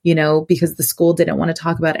 you know, because the school didn't want to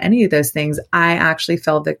talk about any of those things, I actually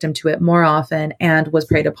fell victim to it more often and was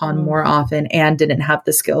preyed upon more often and didn't have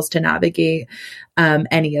the skills to navigate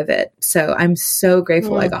any of it. So I'm so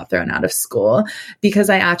grateful I got thrown out of school, because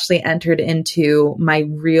I actually entered into my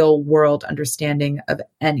real world understanding of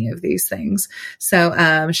any of these things. So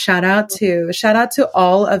shout out to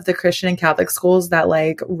all of the Christian and Catholic schools that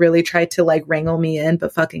like really tried to like wrangle me in,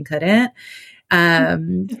 but fucking couldn't.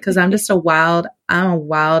 Cause I'm a wild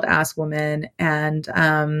ass woman. And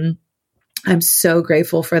I'm so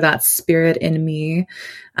grateful for that spirit in me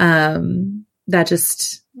that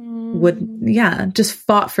just just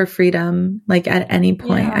fought for freedom, like at any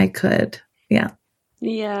point I could.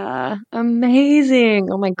 Yeah, amazing.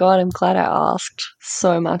 Oh my God, I'm glad I asked.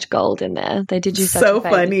 So much gold in there. They did you such so a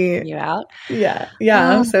favor funny. to bring you out. Yeah,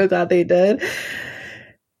 I'm so glad they did.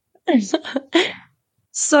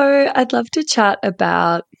 So I'd love to chat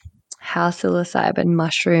about how psilocybin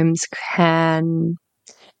mushrooms can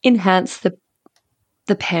enhance the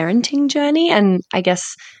parenting journey, and I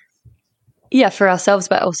guess for ourselves,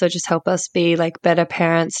 but also just help us be like better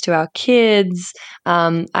parents to our kids.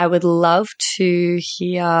 I would love to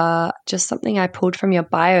hear just something I pulled from your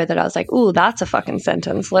bio that I was like, oh, that's a fucking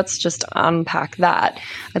sentence. Let's just unpack that.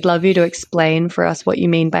 I'd love you to explain for us what you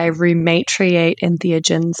mean by rematriate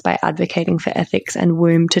entheogens by advocating for ethics and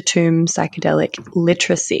womb-to-tomb psychedelic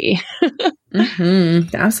literacy.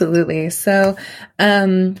 Absolutely. So,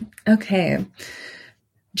 okay.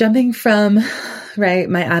 Jumping from,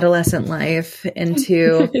 my adolescent life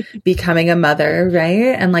into becoming a mother,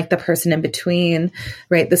 and like the person in between,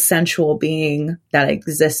 the sensual being that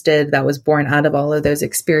existed, that was born out of all of those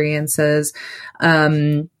experiences.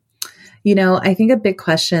 You know, I think a big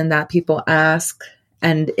question that people ask,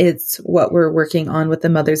 and it's what we're working on with the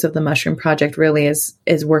Mothers of the Mushroom Project really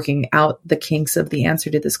is working out the kinks of the answer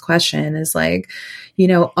to this question, is like, you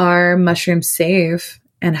know, are mushrooms safe?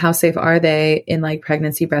 And how safe are they in like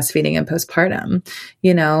pregnancy, breastfeeding, and postpartum?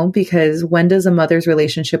 You know, because when does a mother's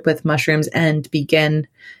relationship with mushrooms end, begin,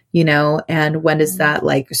 you know, and when does that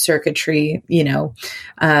like circuitry, you know,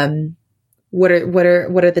 what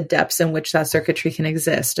are the depths in which that circuitry can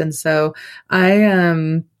exist? And so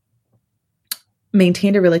I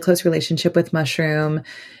maintained a really close relationship with mushroom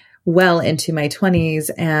well into my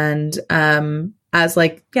 20s. And as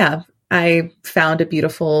like, I found a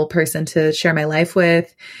beautiful person to share my life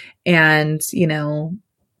with, and, you know,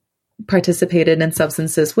 participated in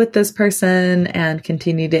substances with this person and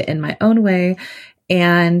continued it in my own way.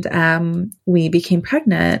 And we became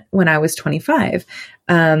pregnant when I was 25.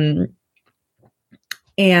 And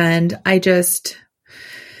I just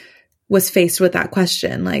was faced with that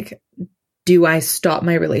question, like, do I stop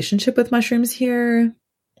my relationship with mushrooms here?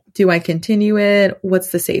 do I continue it?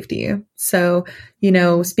 What's the safety? So,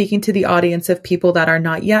 speaking to the audience of people that are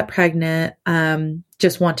not yet pregnant,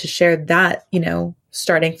 just want to share that,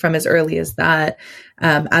 starting from as early as that,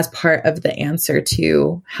 as part of the answer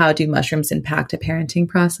to how do mushrooms impact a parenting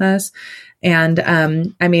process? And,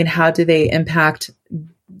 how do they impact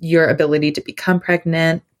your ability to become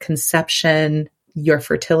pregnant, conception, your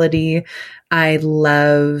fertility?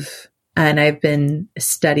 And I've been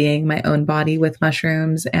studying my own body with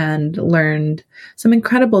mushrooms and learned some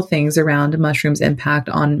incredible things around mushrooms' impact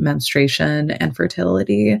on menstruation and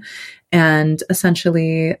fertility. And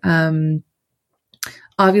essentially,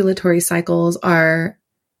 ovulatory cycles are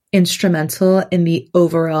instrumental in the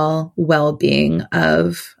overall well-being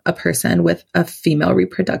of a person with a female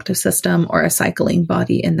reproductive system or a cycling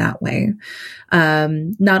body in that way.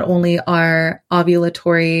 Not only are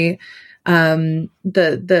ovulatory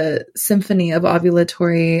the symphony of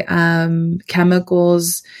ovulatory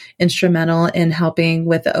chemicals instrumental in helping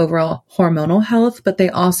with the overall hormonal health, but they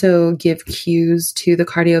also give cues to the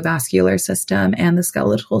cardiovascular system and the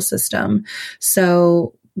skeletal system.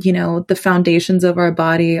 So, the foundations of our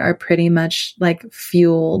body are pretty much like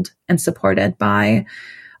fueled and supported by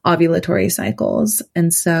ovulatory cycles.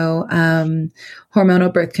 And so,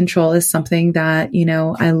 hormonal birth control is something that,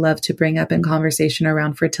 I love to bring up in conversation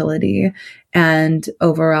around fertility and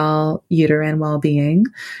overall uterine well-being,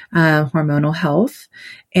 hormonal health.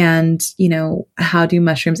 And, how do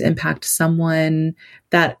mushrooms impact someone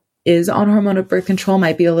that is on hormonal birth control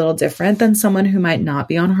might be a little different than someone who might not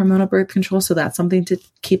be on hormonal birth control. So that's something to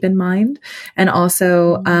keep in mind. And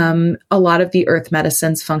also, a lot of the earth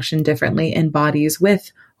medicines function differently in bodies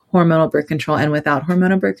with hormonal birth control and without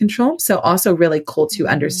hormonal birth control. So also really cool to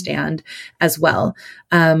understand as well.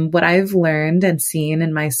 What I've learned and seen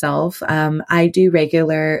in myself, I do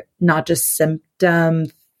regular, not just symptom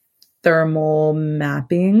thermal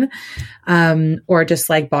mapping, or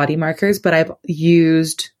just like body markers, but I've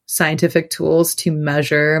used scientific tools to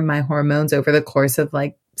measure my hormones over the course of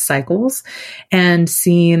like cycles and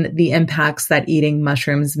seen the impacts that eating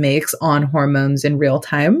mushrooms makes on hormones in real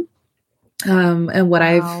time. And what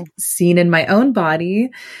I've seen in my own body,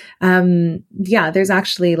 there's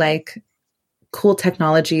actually like cool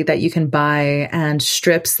technology that you can buy and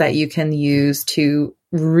strips that you can use to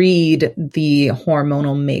read the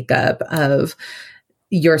hormonal makeup of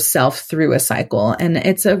yourself through a cycle. And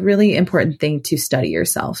it's a really important thing to study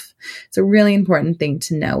yourself. It's a really important thing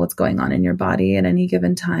to know what's going on in your body at any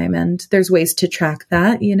given time. And there's ways to track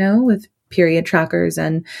that, with period trackers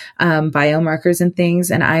and biomarkers and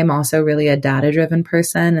things. And I'm also really a data-driven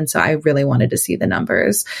person. And so I really wanted to see the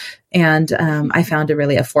numbers. And I found a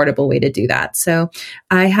really affordable way to do that. So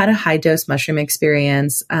I had a high-dose mushroom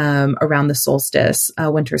experience around the solstice,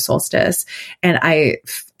 winter solstice. And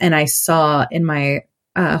I saw in my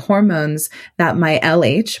hormones that my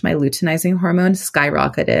LH, my luteinizing hormone,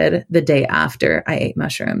 skyrocketed the day after I ate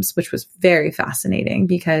mushrooms, which was very fascinating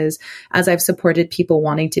because as I've supported people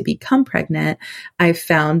wanting to become pregnant, I've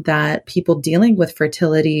found that people dealing with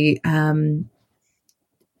fertility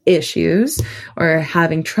issues or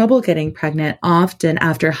having trouble getting pregnant often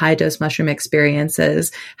after high dose mushroom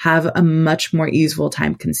experiences have a much more easeful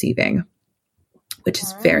time conceiving, which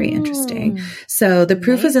is very interesting. So the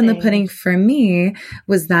proof is in the pudding for me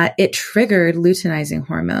was that it triggered luteinizing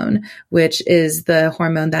hormone, which is the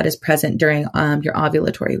hormone that is present during your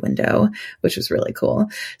ovulatory window, which was really cool.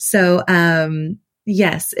 So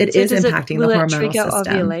yes, it is impacting the hormonal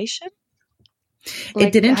system. Ovulation?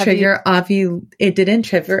 It didn't trigger ovulation.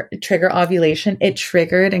 It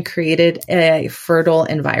triggered and created a fertile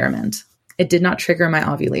environment. It did not trigger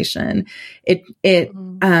my ovulation. It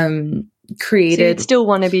created. So you'd still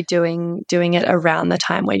want to be doing it around the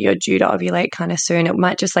time when you're due to ovulate kind of soon. It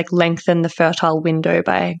might just like lengthen the fertile window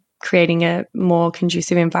by creating a more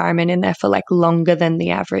conducive environment in there for like longer than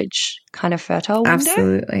the average kind of fertile window.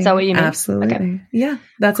 Absolutely. Is that what you mean? Absolutely. Okay. Yeah.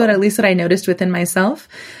 That's what, at least what I noticed within myself.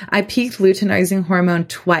 I peaked luteinizing hormone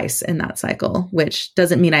twice in that cycle, which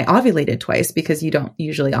doesn't mean I ovulated twice because you don't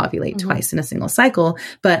usually ovulate twice in a single cycle,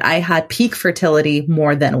 but I had peak fertility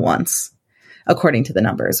more than once, according to the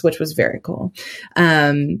numbers, which was very cool.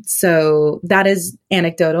 So that is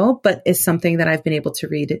anecdotal, but is something that I've been able to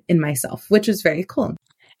read in myself, which is very cool.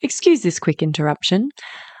 Excuse this quick interruption.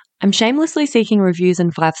 I'm shamelessly seeking reviews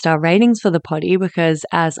and 5-star ratings for the potty because,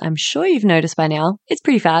 as I'm sure you've noticed by now, it's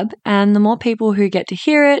pretty fab. And the more people who get to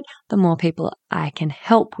hear it, the more people I can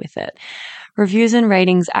help with it. Reviews and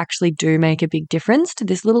ratings actually do make a big difference to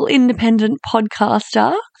this little independent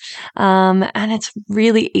podcaster. And it's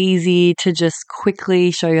really easy to just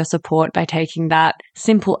quickly show your support by taking that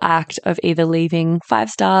simple act of either leaving 5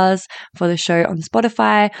 stars for the show on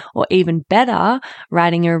Spotify, or even better,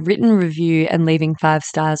 writing a written review and leaving 5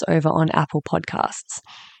 stars over on Apple Podcasts.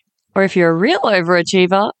 Or if you're a real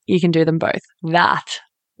overachiever, you can do them both. That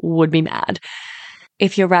would be mad.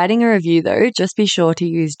 If you're writing a review, though, just be sure to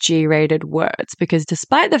use G-rated words, because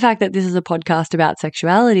despite the fact that this is a podcast about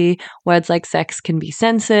sexuality, words like sex can be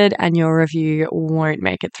censored and your review won't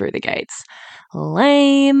make it through the gates.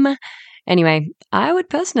 Lame. Anyway, I would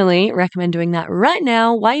personally recommend doing that right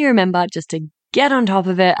now while you remember, just to get on top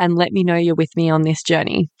of it and let me know you're with me on this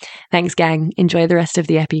journey. Thanks, gang. Enjoy the rest of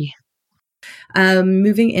the epi.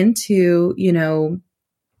 Moving into,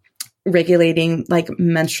 regulating like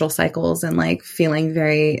menstrual cycles and like feeling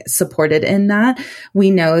very supported in that, we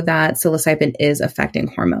know that psilocybin is affecting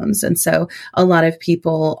hormones. And so a lot of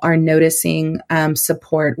people are noticing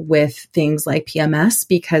support with things like PMS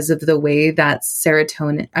because of the way that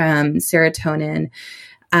serotonin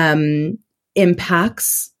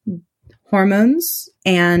impacts hormones,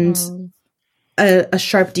 and a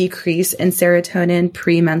sharp decrease in serotonin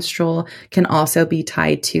premenstrual can also be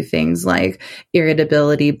tied to things like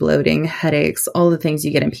irritability, bloating, headaches, all the things you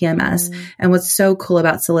get in PMS. And what's so cool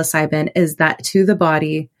about psilocybin is that to the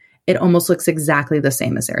body, it almost looks exactly the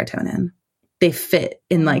same as serotonin. They fit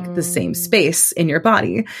in like the same space in your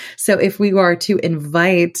body. So if we were to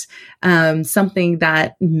invite something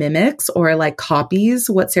that mimics or like copies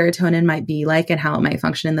what serotonin might be like and how it might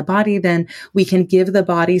function in the body, then we can give the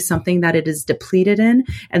body something that it is depleted in,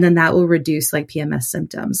 and then that will reduce like PMS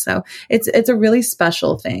symptoms. So it's a really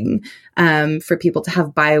special thing for people to have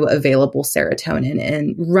bioavailable serotonin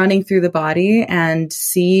and running through the body, and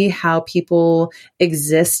see how people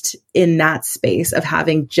exist in that space of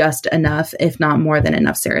having just enough, if not more than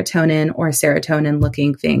enough serotonin or serotonin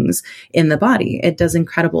looking things in the body. It does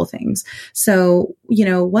incredible things. So,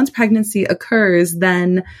 once pregnancy occurs,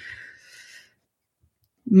 then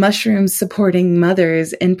mushrooms supporting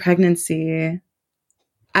mothers in pregnancy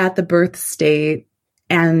at the birth state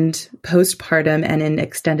and postpartum and in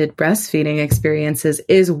extended breastfeeding experiences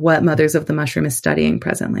is what Mothers of the Mushroom is studying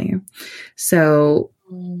presently. So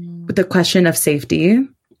the question of safety,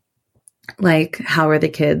 like how are the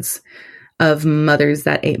kids of mothers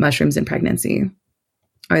that ate mushrooms in pregnancy?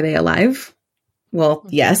 Are they alive? Well,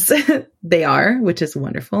 yes, they are, which is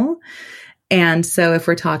wonderful. And so if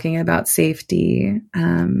we're talking about safety,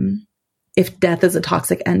 if death is a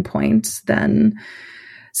toxic endpoint, then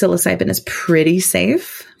psilocybin is pretty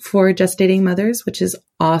safe for gestating mothers, which is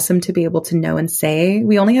awesome to be able to know and say.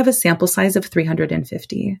 We only have a sample size of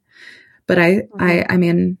 350, but I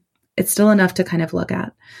mean, it's still enough to kind of look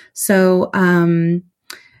at. So,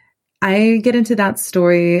 I get into that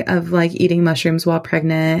story of like eating mushrooms while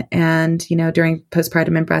pregnant and, during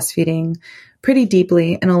postpartum and breastfeeding pretty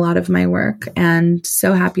deeply in a lot of my work, and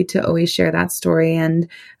so happy to always share that story. And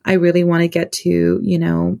I really want to get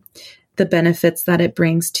to, the benefits that it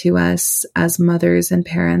brings to us as mothers and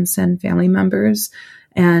parents and family members.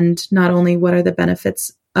 And not only what are the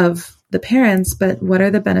benefits of the parents, but what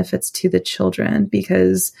are the benefits to the children,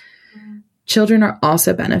 because children are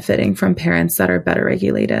also benefiting from parents that are better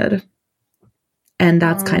regulated. And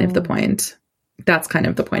that's kind of the point. That's kind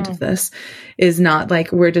of the point of this, is not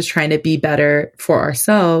like we're just trying to be better for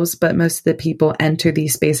ourselves, but most of the people enter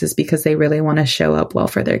these spaces because they really want to show up well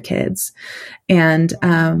for their kids. And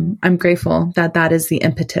I'm grateful that that is the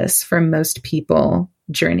impetus for most people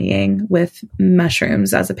journeying with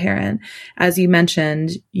mushrooms as a parent. As you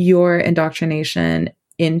mentioned, your indoctrination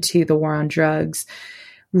into the war on drugs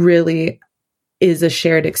really is a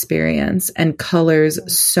shared experience and colors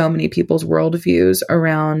so many people's worldviews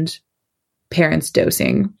around parents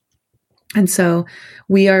dosing. And so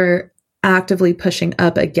we are actively pushing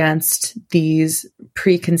up against these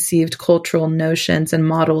preconceived cultural notions and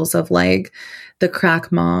models of like the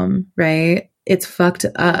crack mom, right? It's fucked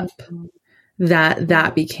up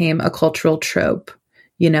that became a cultural trope,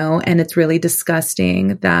 and it's really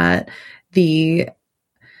disgusting that the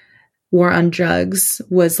war on drugs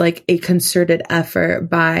was like a concerted effort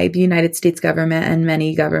by the United States government and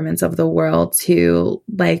many governments of the world to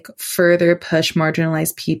like further push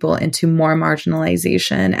marginalized people into more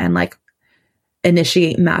marginalization and like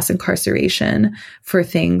initiate mass incarceration for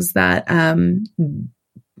things that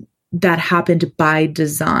that happened by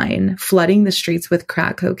design, flooding the streets with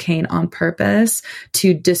crack cocaine on purpose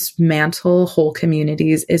to dismantle whole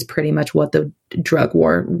communities is pretty much what the drug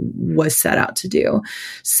war was set out to do.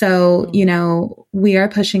 So, you know, we are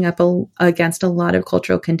pushing up against a lot of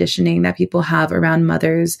cultural conditioning that people have around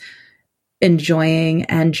mothers enjoying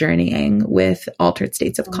and journeying with altered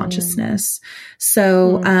states of consciousness.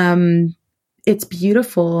 So, it's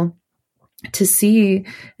beautiful to see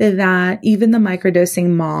that even the microdosing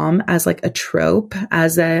mom as like a trope,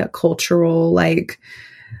 as a cultural, like,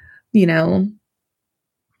 you know,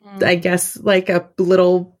 I guess like a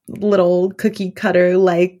little cookie cutter,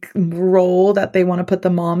 like role that they want to put the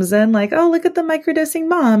moms in, like, oh, look at the microdosing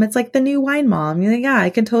mom. It's like the new wine mom. You're like, yeah, I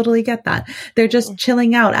can totally get that. They're just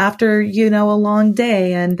chilling out after, you know, a long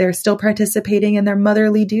day, and they're still participating in their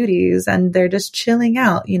motherly duties, and they're just chilling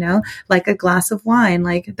out, you know, like a glass of wine.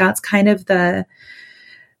 Like that's kind of the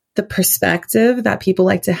perspective that people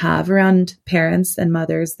like to have around parents and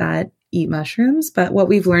mothers that eat mushrooms. But what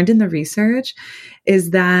we've learned in the research is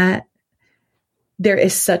that there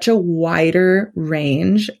is such a wider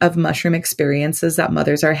range of mushroom experiences that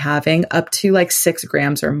mothers are having, up to like 6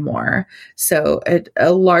 grams or more. So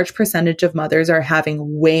a large percentage of mothers are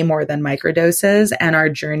having way more than microdoses and are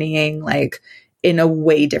journeying like in a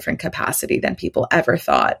way different capacity than people ever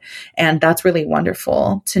thought. And that's really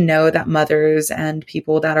wonderful to know that mothers and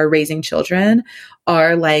people that are raising children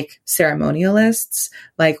are like ceremonialists.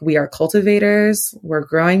 Like we are cultivators, we're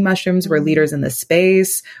growing mushrooms, we're leaders in the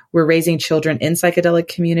space, we're raising children in psychedelic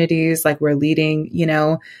communities, like we're leading, you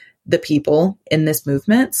know, the people in this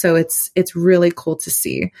movement. So it's really cool to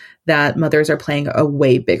see that mothers are playing a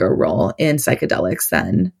way bigger role in psychedelics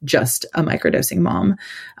than just a microdosing mom.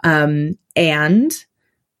 And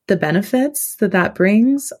the benefits that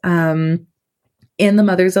brings, in the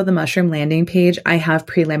Mothers of the Mushroom landing page, I have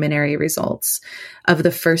preliminary results of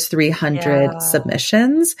the first 300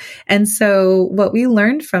 submissions. And so what we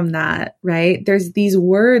learned from that, right, there's these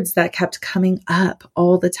words that kept coming up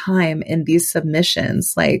all the time in these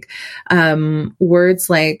submissions, like words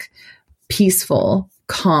like peaceful,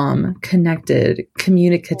 calm, connected,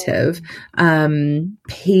 communicative,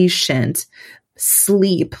 patient,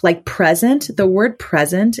 sleep, like present. The word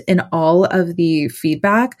present in all of the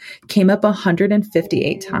feedback came up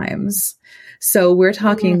 158 times. So we're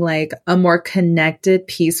talking like a more connected,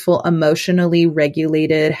 peaceful, emotionally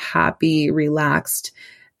regulated, happy, relaxed,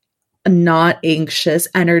 not anxious,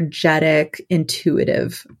 energetic,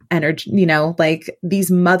 intuitive energy, you know, like these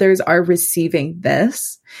mothers are receiving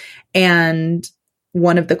this. And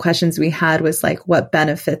one of the questions we had was like, what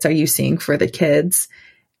benefits are you seeing for the kids?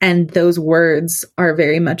 And those words are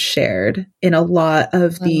very much shared in a lot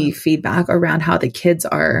of the feedback around how the kids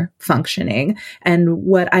are functioning. And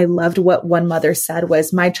what I loved, what one mother said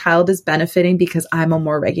was, my child is benefiting because I'm a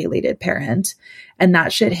more regulated parent. And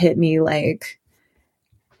that shit hit me like,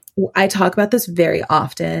 I talk about this very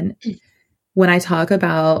often. When I talk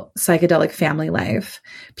about psychedelic family life,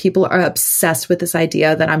 people are obsessed with this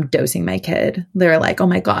idea that I'm dosing my kid. They're like, oh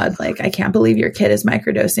my God, like, I can't believe your kid is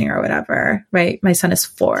microdosing or whatever, right? My son is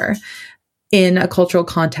 4. In a cultural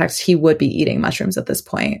context, he would be eating mushrooms at this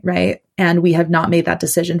point, right? And we have not made that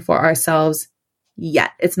decision for ourselves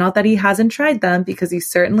yet. It's not that he hasn't tried them, because he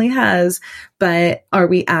certainly has, but are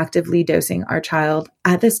we actively dosing our child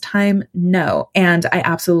at this time? No. And I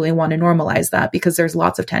absolutely want to normalize that, because there's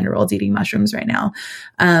lots of 10-year-olds eating mushrooms right now.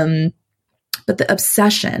 But the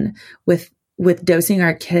obsession with dosing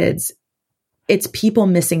our kids, it's people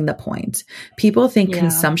missing the point. People think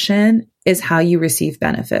consumption is how you receive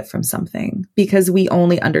benefit from something, because we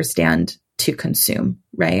only understand to consume,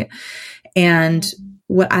 right? And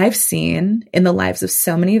what I've seen in the lives of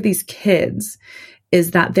so many of these kids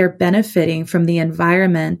is that they're benefiting from the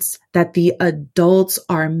environments that the adults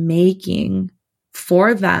are making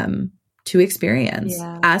for them to experience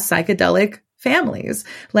as psychedelic families.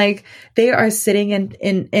 Like they are sitting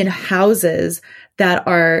in houses that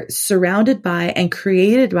are surrounded by and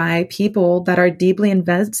created by people that are deeply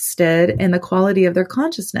invested in the quality of their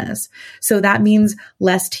consciousness. So that means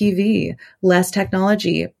less TV, less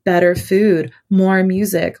technology, better food, more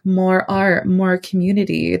music, more art, more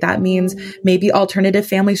community. That means maybe alternative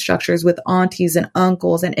family structures with aunties and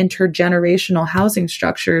uncles, and intergenerational housing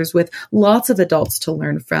structures with lots of adults to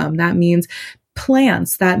learn from. That means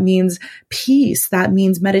plants, that means peace, that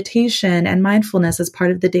means meditation and mindfulness as part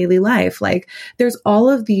of the daily life. Like there's all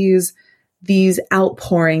of these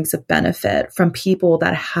outpourings of benefit from people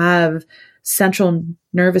that have central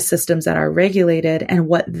nervous systems that are regulated and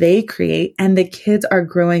what they create. And the kids are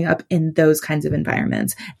growing up in those kinds of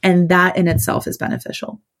environments. And that in itself is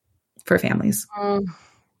beneficial for families.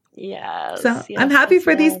 Yes. So yes, I'm happy yes,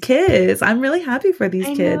 for these yes. kids. I'm really happy for these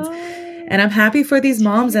I kids. know. And I'm happy for these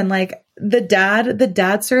moms. And like the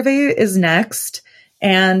dad survey is next.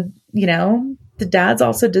 And, you know, the dads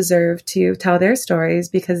also deserve to tell their stories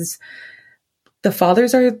because the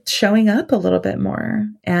fathers are showing up a little bit more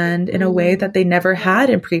and in a way that they never had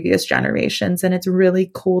in previous generations. And it's really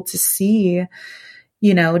cool to see,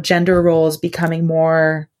 you know, gender roles becoming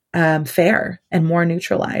more fair and more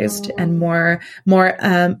neutralized and more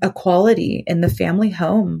equality in the family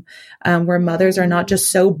home, where mothers are not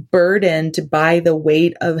just so burdened by the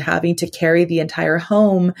weight of having to carry the entire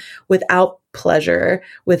home without pleasure,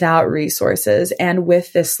 without resources, and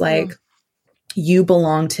with this like you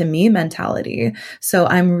belong to me mentality. So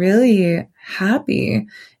I'm really happy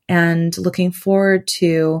and looking forward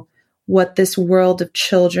to what this world of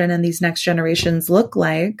children and these next generations look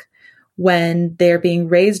like when they're being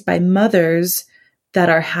raised by mothers that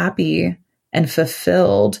are happy and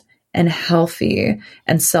fulfilled and healthy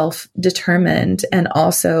and self-determined and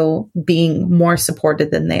also being more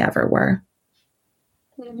supported than they ever were.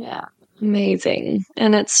 Yeah, amazing.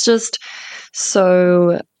 And it's just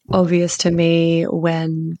so obvious to me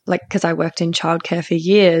when, like, because I worked in childcare for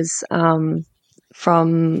years,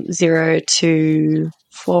 from 0 to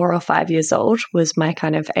 4 or 5 years old was my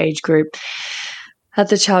kind of age group at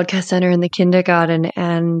the childcare center in the kindergarten,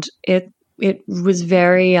 and it was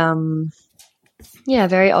very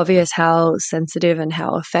very obvious how sensitive and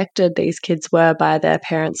how affected these kids were by their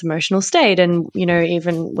parents' emotional state. And, you know,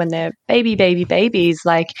 even when they're babies,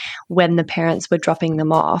 like when the parents were dropping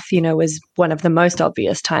them off, you know, was one of the most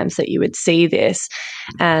obvious times that you would see this.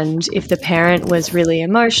 And if the parent was really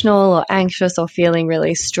emotional or anxious or feeling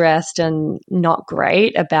really stressed and not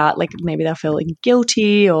great about, like, maybe they're feeling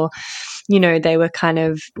guilty or, you know, they were kind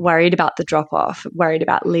of worried about the drop off, worried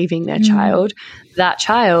about leaving their child, that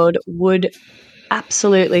child would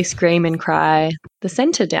absolutely scream and cry the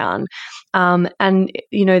center down. And,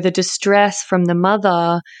 you know, the distress from the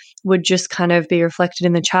mother would just kind of be reflected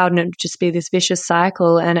in the child, and it would just be this vicious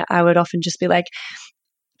cycle. And I would often just be like,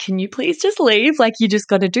 can you please just leave? Like, you just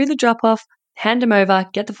got to do the drop off, hand them over,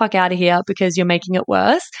 get the fuck out of here because you're making it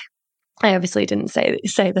worse. I obviously didn't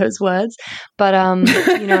say those words, but,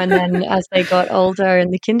 you know, and then as they got older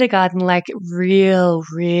in the kindergarten, like real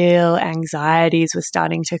anxieties were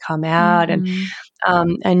starting to come out. And,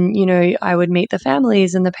 you know, I would meet the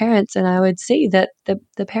families and the parents, and I would see that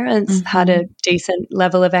the parents had a decent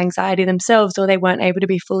level of anxiety themselves, or they weren't able to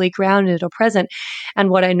be fully grounded or present.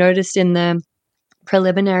 And what I noticed in the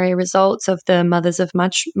preliminary results of the Mothers of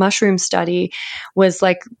Mushroom study was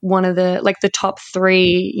like one of the, like the top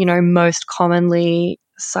 3, you know, most commonly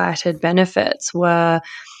cited benefits were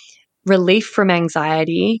relief from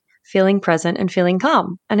anxiety, feeling present, and feeling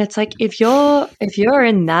calm. And it's like, if you're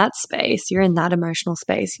in that space, you're in that emotional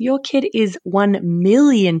space, your kid is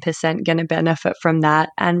 1,000,000% going to benefit from that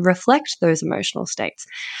and reflect those emotional states.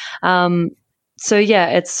 So yeah,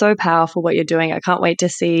 it's so powerful what you're doing. I can't wait to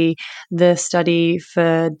see the study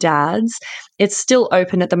for dads. It's still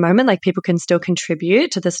open at the moment. Like, people can still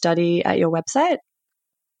contribute to the study at your website.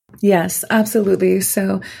 Yes, absolutely.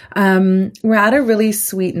 So we're at a really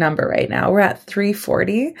sweet number right now. We're at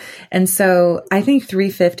 340. And so I think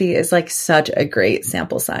 350 is like such a great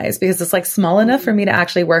sample size because it's like small enough for me to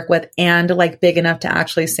actually work with and like big enough to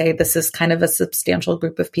actually say this is kind of a substantial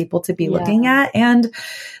group of people to be looking at. And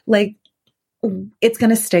like, it's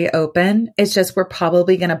going to stay open. It's just, we're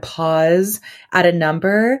probably going to pause at a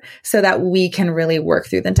number so that we can really work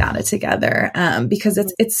through the data together. Because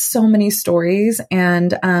it's so many stories.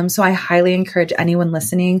 And, so I highly encourage anyone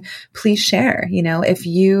listening, please share, you know, if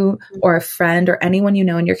you or a friend or anyone, you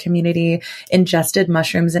know, in your community ingested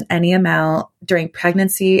mushrooms in any amount during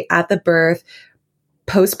pregnancy, at the birth,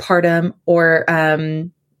 postpartum, or,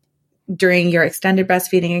 during your extended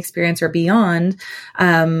breastfeeding experience or beyond,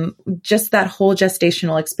 just that whole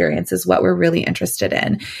gestational experience is what we're really interested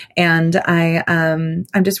in. And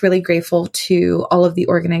I'm just really grateful to all of the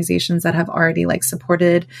organizations that have already like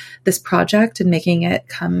supported this project and making it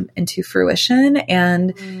come into fruition.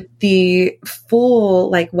 And the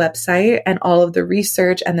full like website and all of the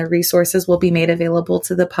research and the resources will be made available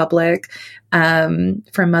to the public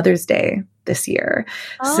for Mother's Day this year.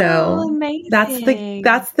 So amazing.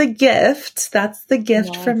 that's the gift. That's the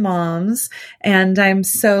gift for moms. And I'm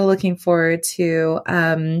so looking forward to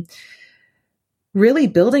really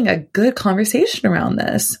building a good conversation around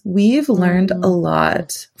this. We've learned a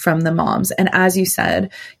lot from the moms. And as you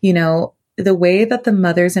said, you know, the way that the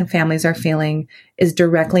mothers and families are feeling is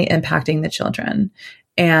directly impacting the children.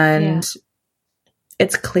 And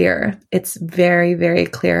it's clear. It's very, very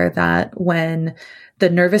clear that when the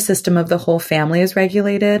nervous system of the whole family is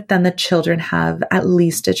regulated, then the children have at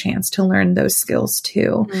least a chance to learn those skills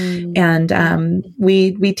too. And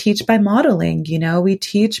we teach by modeling, we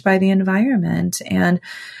teach by the environment. And,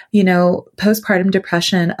 postpartum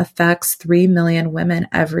depression affects 3 million women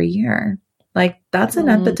every year. Like, that's an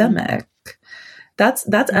epidemic. That's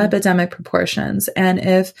epidemic proportions. And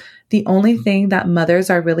if the only thing that mothers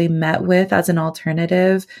are really met with as an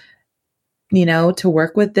alternative, to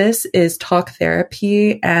work with this is talk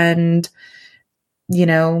therapy and,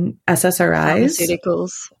 SSRIs.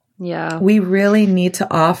 Pharmaceuticals. Yeah. We really need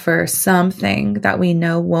to offer something that we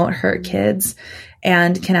know won't hurt kids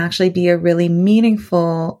and can actually be a really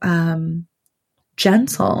meaningful,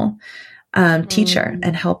 gentle teacher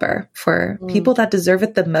and helper for people that deserve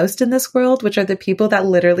it the most in this world, which are the people that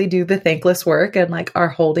literally do the thankless work and like are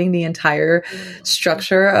holding the entire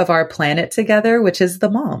structure of our planet together, which is the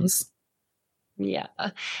moms. Yeah.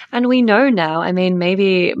 And we know now, I mean,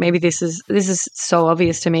 maybe this is so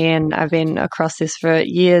obvious to me, and I've been across this for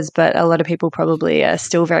years, but a lot of people probably are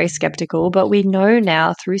still very skeptical. But we know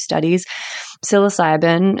now through studies,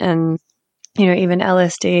 psilocybin and, even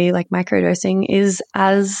LSD, like microdosing, is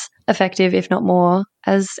as effective, if not more,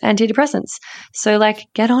 as antidepressants. So like,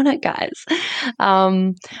 get on it, guys.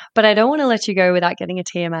 But I don't want to let you go without getting a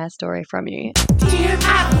TMI story from you.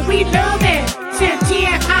 TMI, we love it.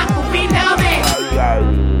 TMI, we love it.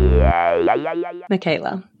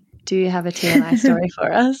 Michaela, do you have a TMI story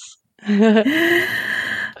for us?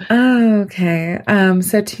 Okay.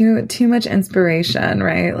 So too much inspiration,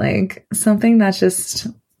 right? Like something that's just,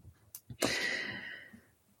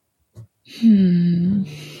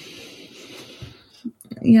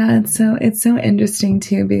 Yeah, it's so interesting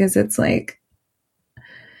too, because it's like,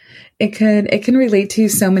 it can relate to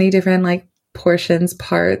so many different like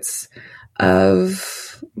parts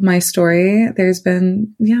of my story. There's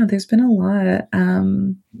been a lot.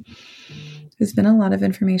 There's been a lot of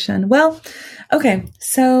information. Well, okay.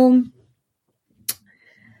 So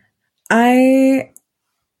I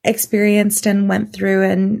experienced and went through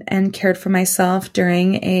and cared for myself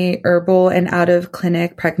during a herbal and out of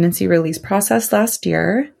clinic pregnancy release process last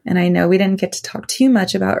year. And I know we didn't get to talk too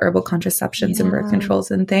much about herbal contraceptions and birth controls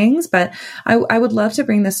and things, but I would love to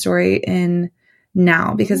bring this story in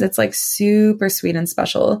now because it's like super sweet and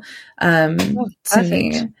special to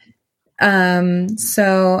me.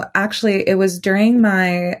 So actually it was during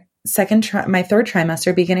my third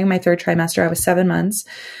trimester, beginning my third trimester, I was 7 months.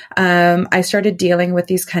 I started dealing with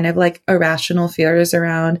these kind of like irrational fears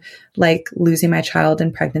around like losing my child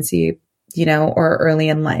in pregnancy, or early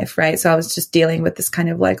in life. Right. So I was just dealing with this kind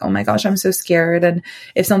of like, oh my gosh, I'm so scared. And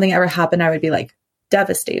if something ever happened, I would be like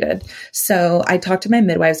devastated. So I talked to my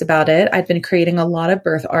midwives about it. I'd been creating a lot of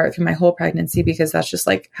birth art through my whole pregnancy because that's just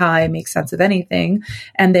like how I make sense of anything.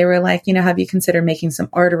 And they were like, have you considered making some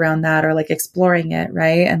art around that or like exploring it?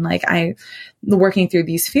 Right. And like working through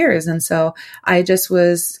these fears. And so I just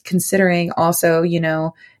was considering also,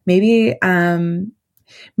 maybe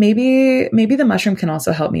the mushroom can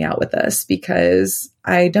also help me out with this because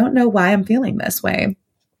I don't know why I'm feeling this way.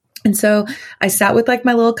 And so I sat with like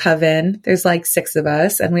my little coven. There's like 6 of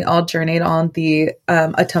us and we all journeyed on the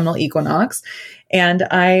autumnal equinox. And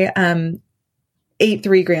I ate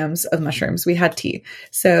 3 grams of mushrooms. We had tea.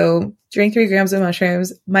 So drank 3 grams of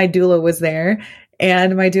mushrooms. My doula was there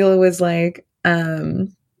and my doula was like,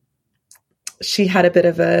 she had a bit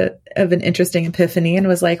of an interesting epiphany and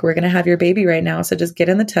was like, we're going to have your baby right now. So just get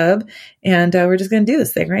in the tub and we're just going to do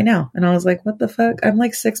this thing right now. And I was like, what the fuck? I'm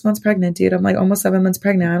like 6 months pregnant, dude. I'm like almost 7 months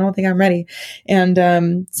pregnant. I don't think I'm ready.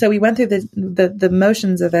 And so we went through the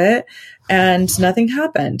motions of it and nothing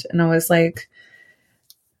happened. And I was like,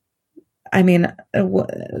 I mean,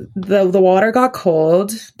 the water got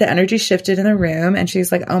cold, the energy shifted in the room and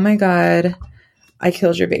she's like, oh my God, I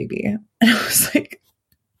killed your baby. And I was like,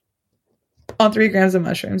 on 3 grams of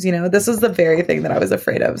mushrooms, this was the very thing that I was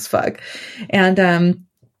afraid of as fuck. And,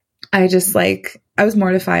 I was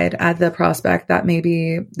mortified at the prospect that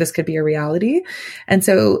maybe this could be a reality. And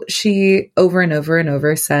so she over and over and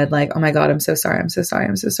over said like, oh my God, I'm so sorry. I'm so sorry.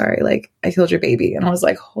 I'm so sorry. Like I killed your baby. And I was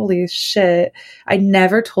like, holy shit. I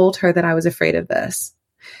never told her that I was afraid of this.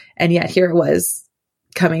 And yet here it was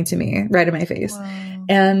coming to me right in my face. Wow.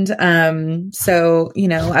 And, so,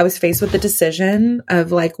 I was faced with the decision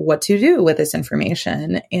of like what to do with this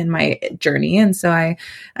information in my journey. And so I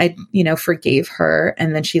forgave her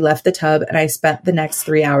and then she left the tub and I spent the next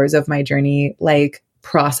 3 hours of my journey, like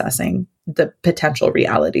processing the potential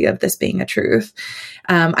reality of this being a truth.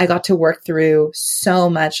 I got to work through so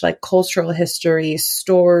much like cultural history,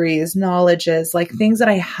 stories, knowledges, like things that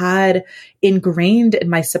I had ingrained in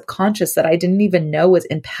my subconscious that I didn't even know was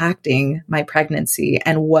impacting my pregnancy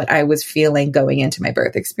and what I was feeling going into my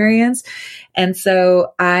birth experience. And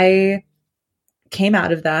so I came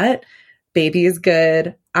out of that. Baby is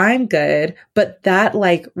good. I'm good. But that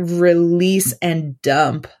like release and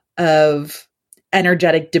dump of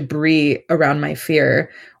energetic debris around my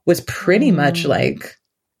fear was pretty much like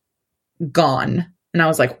gone. And I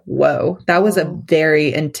was like, whoa, that was a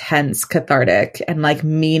very intense, cathartic, and like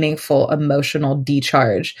meaningful emotional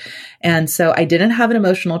decharge. And so I didn't have an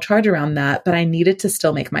emotional charge around that, but I needed to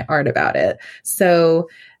still make my art about it. So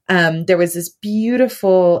there was this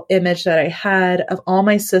beautiful image that I had of all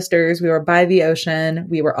my sisters. We were by the ocean.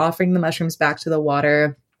 We were offering the mushrooms back to the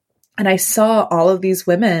water. And I saw all of these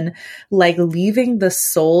women like leaving the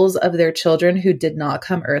souls of their children who did not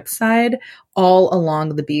come earthside all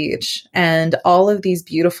along the beach. And all of these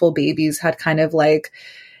beautiful babies had kind of like,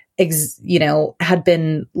 had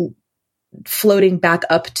been floating back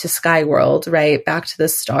up to sky world, right? Back to the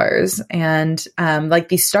stars. And like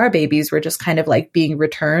these star babies were just kind of like being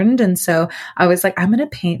returned. And so I was like, I'm going to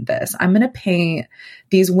paint this. I'm going to paint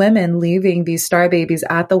these women leaving these star babies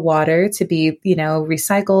at the water to be,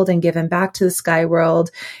 recycled and given back to the sky world.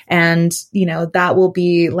 And, that will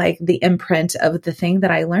be like the imprint of the thing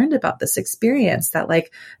that I learned about this experience, that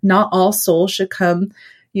like not all souls should come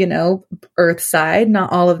earthside.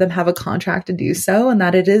 Not all of them have a contract to do so, and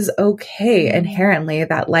that it is okay inherently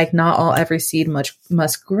that like not all every seed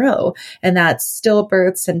must grow, and that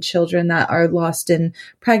stillbirths and children that are lost in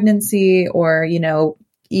pregnancy or,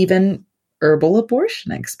 even herbal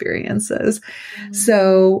abortion experiences.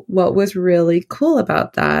 So what was really cool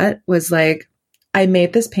about that was like, I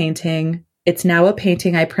made this painting. It's now a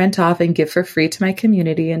painting I print off and give for free to my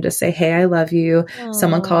community and just say, hey, I love you. Aww.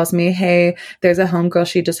 Someone calls me, hey, there's a homegirl.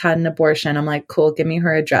 She just had an abortion. I'm like, cool, give me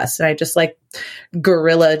her address. And I just like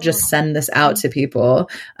guerrilla just send this out to people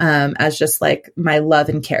as just like my love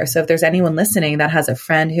and care. So if there's anyone listening that has a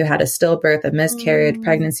friend who had a stillbirth, a miscarriage,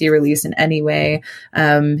 pregnancy release in any way,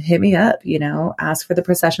 hit me up, ask for the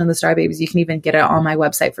procession of the star babies. You can even get it on my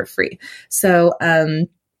website for free. So,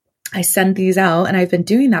 I send these out, and I've been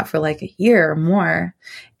doing that for like a year or more.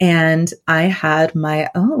 And I had my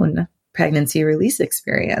own pregnancy release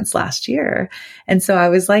experience last year. And so I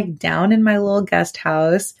was like down in my little guest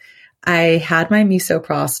house. I had my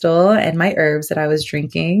misoprostol and my herbs that I was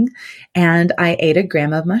drinking, and I ate a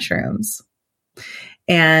gram of mushrooms.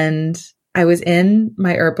 And I was in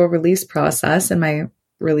my herbal release process and my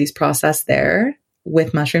release process there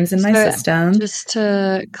with mushrooms in my system. Just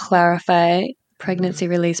to clarify, pregnancy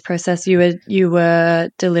release process, you were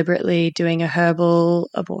deliberately doing a herbal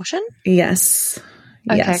abortion? Yes.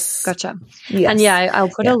 Okay, yes. Gotcha. Yes. And yeah, I'll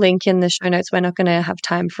put a link in the show notes. We're not going to have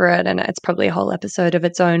time for it, and it's probably a whole episode of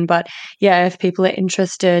its own. But yeah, if people are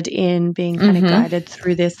interested in being kind of guided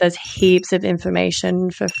through this, there's heaps of information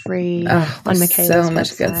for free on Michaela's so much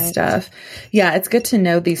website. Good stuff. Yeah, it's good to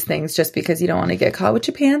know these things just because you don't want to get caught with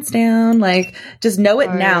your pants down. Like, just know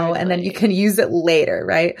it now, and then you can use it later,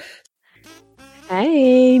 right?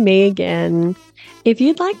 Hey, me again. If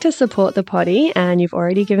you'd like to support the potty and you've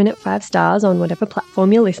already given it 5 stars on whatever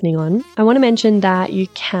platform you're listening on, I want to mention that you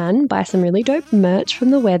can buy some really dope merch from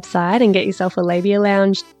the website and get yourself a Labia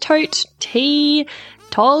Lounge tote, tee,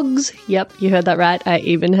 togs. Yep, you heard that right. I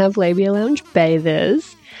even have Labia Lounge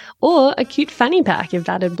bathers. Or a cute fanny pack if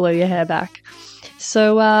that'd blow your hair back.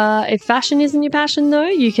 So if fashion isn't your passion, though,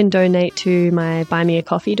 you can donate to my Buy Me a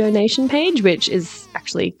Coffee donation page, which is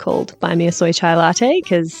actually called Buy Me a Soy Chai Latte,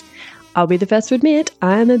 because I'll be the first to admit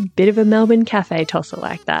I'm a bit of a Melbourne cafe tosser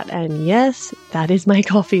like that. And yes, that is my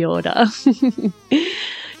coffee order.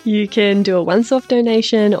 You can do a once-off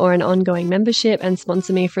donation or an ongoing membership and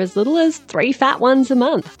sponsor me for as little as 3 fat ones a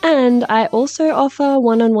month. And I also offer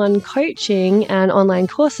one-on-one coaching and online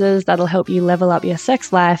courses that'll help you level up your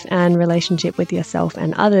sex life and relationship with yourself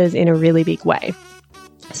and others in a really big way.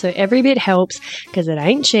 So every bit helps, because it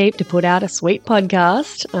ain't cheap to put out a sweet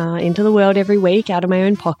podcast into the world every week out of my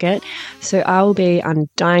own pocket. So I will be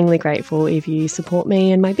undyingly grateful if you support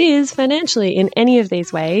me and my biz financially in any of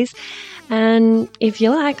these ways. And if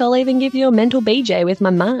you like, I'll even give you a mental BJ with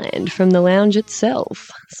my mind from the lounge itself.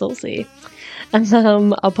 Saucy. And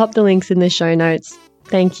I'll pop the links in the show notes.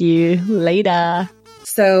 Thank you. Later.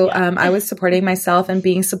 So I was supporting myself and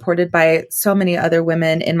being supported by so many other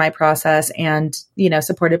women in my process, and,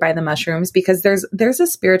 supported by the mushrooms, because there's a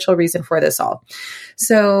spiritual reason for this all.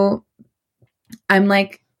 So I'm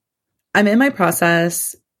in my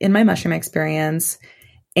process, in my mushroom experience,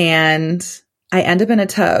 And I end up in a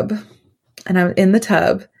tub, and I'm in the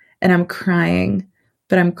tub and I'm crying,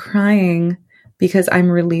 but I'm crying because I'm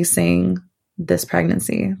releasing this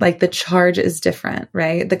pregnancy. Like the charge is different,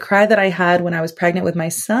 right? The cry that I had when I was pregnant with my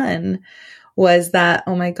son was that,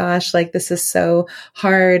 oh my gosh, like this is so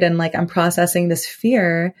hard. And like I'm processing this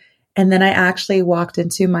fear. And then I actually walked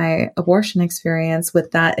into my abortion experience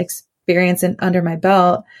with that experience under my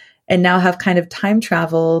belt, and now have kind of time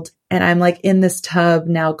traveled. And I'm like in this tub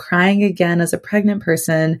now, crying again as a pregnant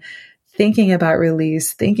person, thinking about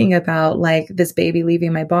release, thinking about like this baby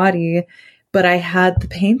leaving my body. But I had the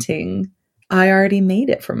painting. I already made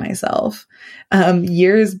it for myself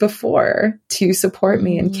years before to support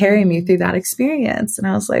me and carry me through that experience. And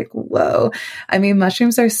I was like, whoa. I mean,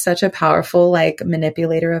 mushrooms are such a powerful like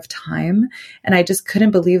manipulator of time. And I just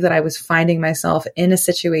couldn't believe that I was finding myself in a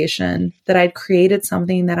situation that I'd created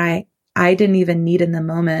something that I didn't even need in the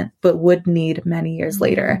moment, but would need many years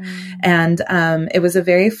later. And it was a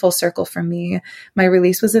very full circle for me. My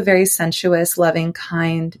release was a very sensuous, loving,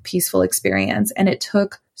 kind, peaceful experience. And it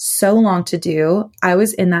took so long to do. I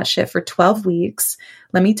was in that shit for 12 weeks.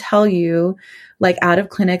 Let me tell you, like out of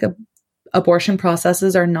clinic abortion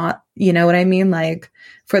processes are not, you know what I mean? Like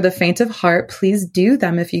for the faint of heart, please do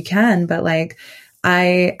them if you can. But like,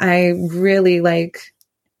 I really like,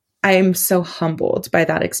 I'm so humbled by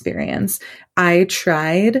that experience. I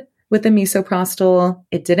tried with the misoprostol.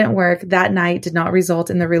 It didn't work. That night did not result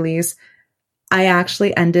in the release. I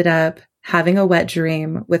actually ended up having a wet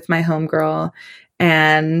dream with my homegirl,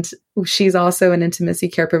 and she's also an intimacy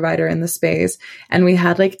care provider in the space. And we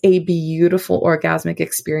had like a beautiful orgasmic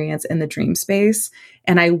experience in the dream space.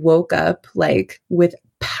 And I woke up like with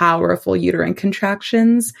powerful uterine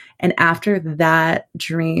contractions. And after that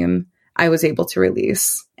dream, I was able to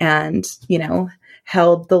release and, you know,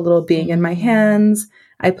 held the little being in my hands.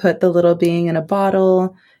 I put the little being in a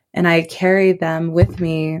bottle, and I carried them with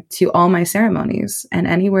me to all my ceremonies, and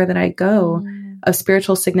anywhere that I go of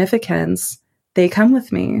spiritual significance, they come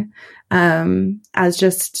with me as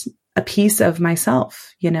just a piece of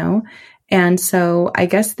myself, you know? And so I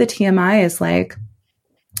guess the TMI is like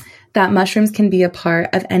that mushrooms can be a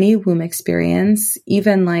part of any womb experience,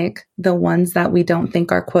 even like the ones that we don't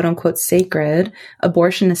think are quote unquote sacred.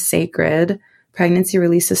 Abortion is sacred. Pregnancy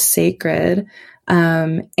release is sacred.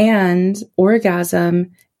 And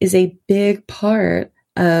orgasm is a big part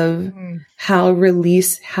of how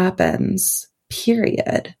release happens,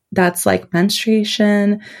 period. That's like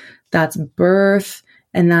menstruation, that's birth,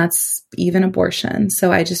 and that's even abortion.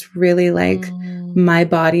 So I just really like my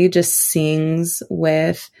body just sings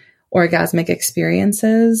with orgasmic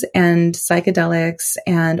experiences, and psychedelics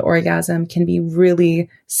and orgasm can be really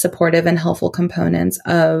supportive and helpful components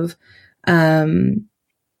of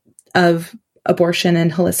abortion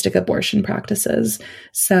and holistic abortion practices.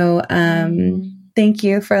 So, thank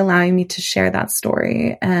you for allowing me to share that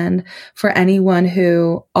story. And for anyone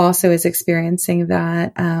who also is experiencing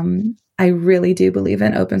that, I really do believe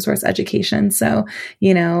in open source education. So,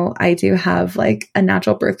 you know, I do have like a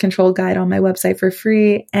natural birth control guide on my website for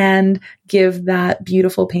free, and give that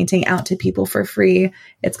beautiful painting out to people for free.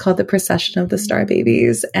 It's called The Procession of the Star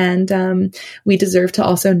Babies. And we deserve to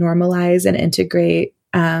also normalize and integrate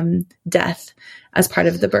death as part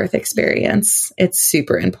of the birth experience. It's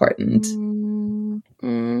super important.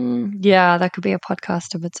 Yeah, that could be a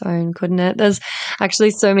podcast of its own, couldn't it? There's actually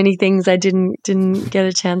so many things I didn't get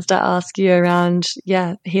a chance to ask you around,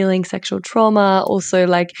 healing sexual trauma, also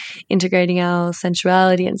like integrating our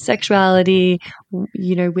sensuality and sexuality,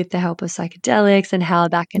 you know, with the help of psychedelics, and how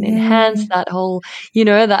that can enhance that whole, you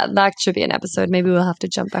know, that should be an episode. Maybe we'll have to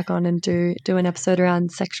jump back on and do an episode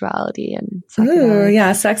around sexuality and psychedelics. Oh,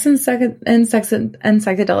 yeah, sex and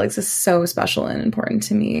psychedelics is so special and important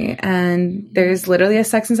to me. And there's literally a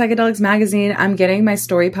Sex and Psychedelics magazine. I'm getting my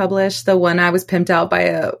story published. The one I was pimped out by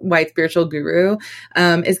a white spiritual guru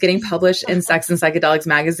is getting published in Sex and Psychedelics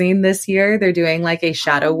magazine this year. They're doing like a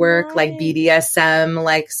shadow work, like BDSM,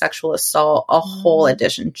 like sexual assault, a whole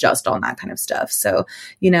edition just on that kind of stuff. So,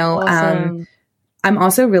 you know, Awesome. I'm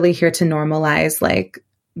also really here to normalize like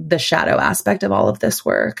the shadow aspect of all of this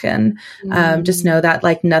work, and just know that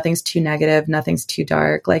like nothing's too negative, nothing's too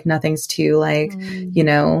dark, like nothing's too like, you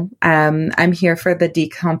know, I'm here for the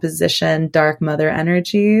decomposition, dark mother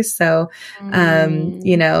energy. So,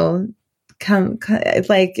 you know, come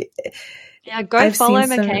like, yeah, go I've follow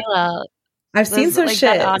seen some- Michaela. I've seen There's, some like,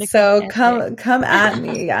 that shit. article So there. come at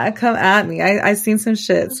me. Yeah, come at me. I've seen some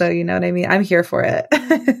shit. So you know what I mean? I'm here for it.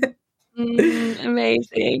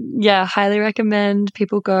 Amazing. Yeah, highly recommend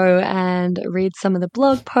people go and read some of the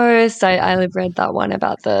blog posts. I read that one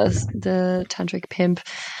about the tantric pimp.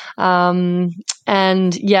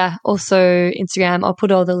 And yeah, also Instagram. I'll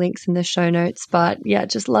put all the links in the show notes, but yeah,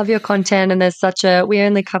 just love your content. And we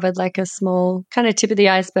only covered like a small kind of tip of the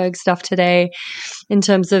iceberg stuff today in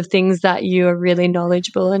terms of things that you are really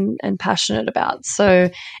knowledgeable and passionate about. So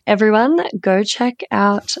everyone go check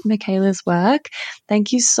out Michaela's work.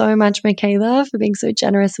 Thank you so much, Michaela, for being so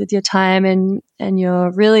generous with your time and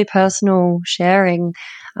your really personal sharing.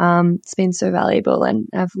 It's been so valuable and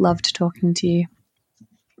I've loved talking to you.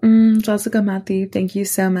 Jessica Matthew, thank you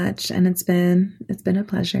so much. And it's been a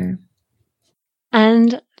pleasure.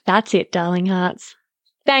 And that's it, darling hearts.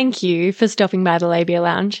 Thank you for stopping by the Labia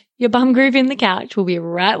Lounge. Your bum groove in the couch will be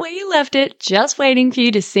right where you left it, just waiting for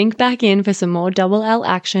you to sink back in for some more double L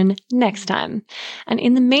action next time. And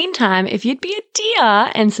in the meantime, if you'd be a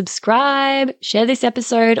dear and subscribe, share this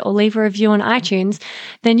episode, or leave a review on iTunes,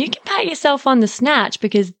 then you can pat yourself on the snatch,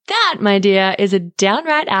 because that, my dear, is a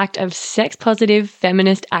downright act of sex-positive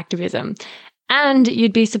feminist activism. And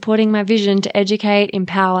you'd be supporting my vision to educate,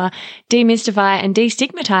 empower, demystify, and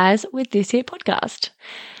destigmatize with this here podcast.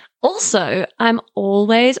 Also, I'm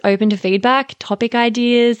always open to feedback, topic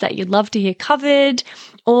ideas that you'd love to hear covered,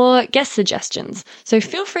 or guest suggestions. So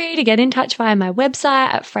feel free to get in touch via my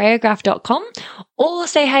website at freyagraph.com or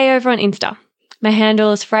say hey over on Insta. My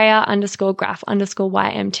handle is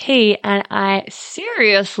Freya_graph_YMT, and I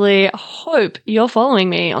seriously hope you're following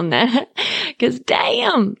me on there, because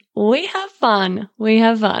damn, we have fun. We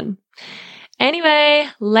have fun. Anyway,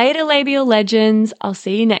 later labial legends. I'll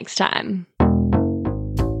see you next time.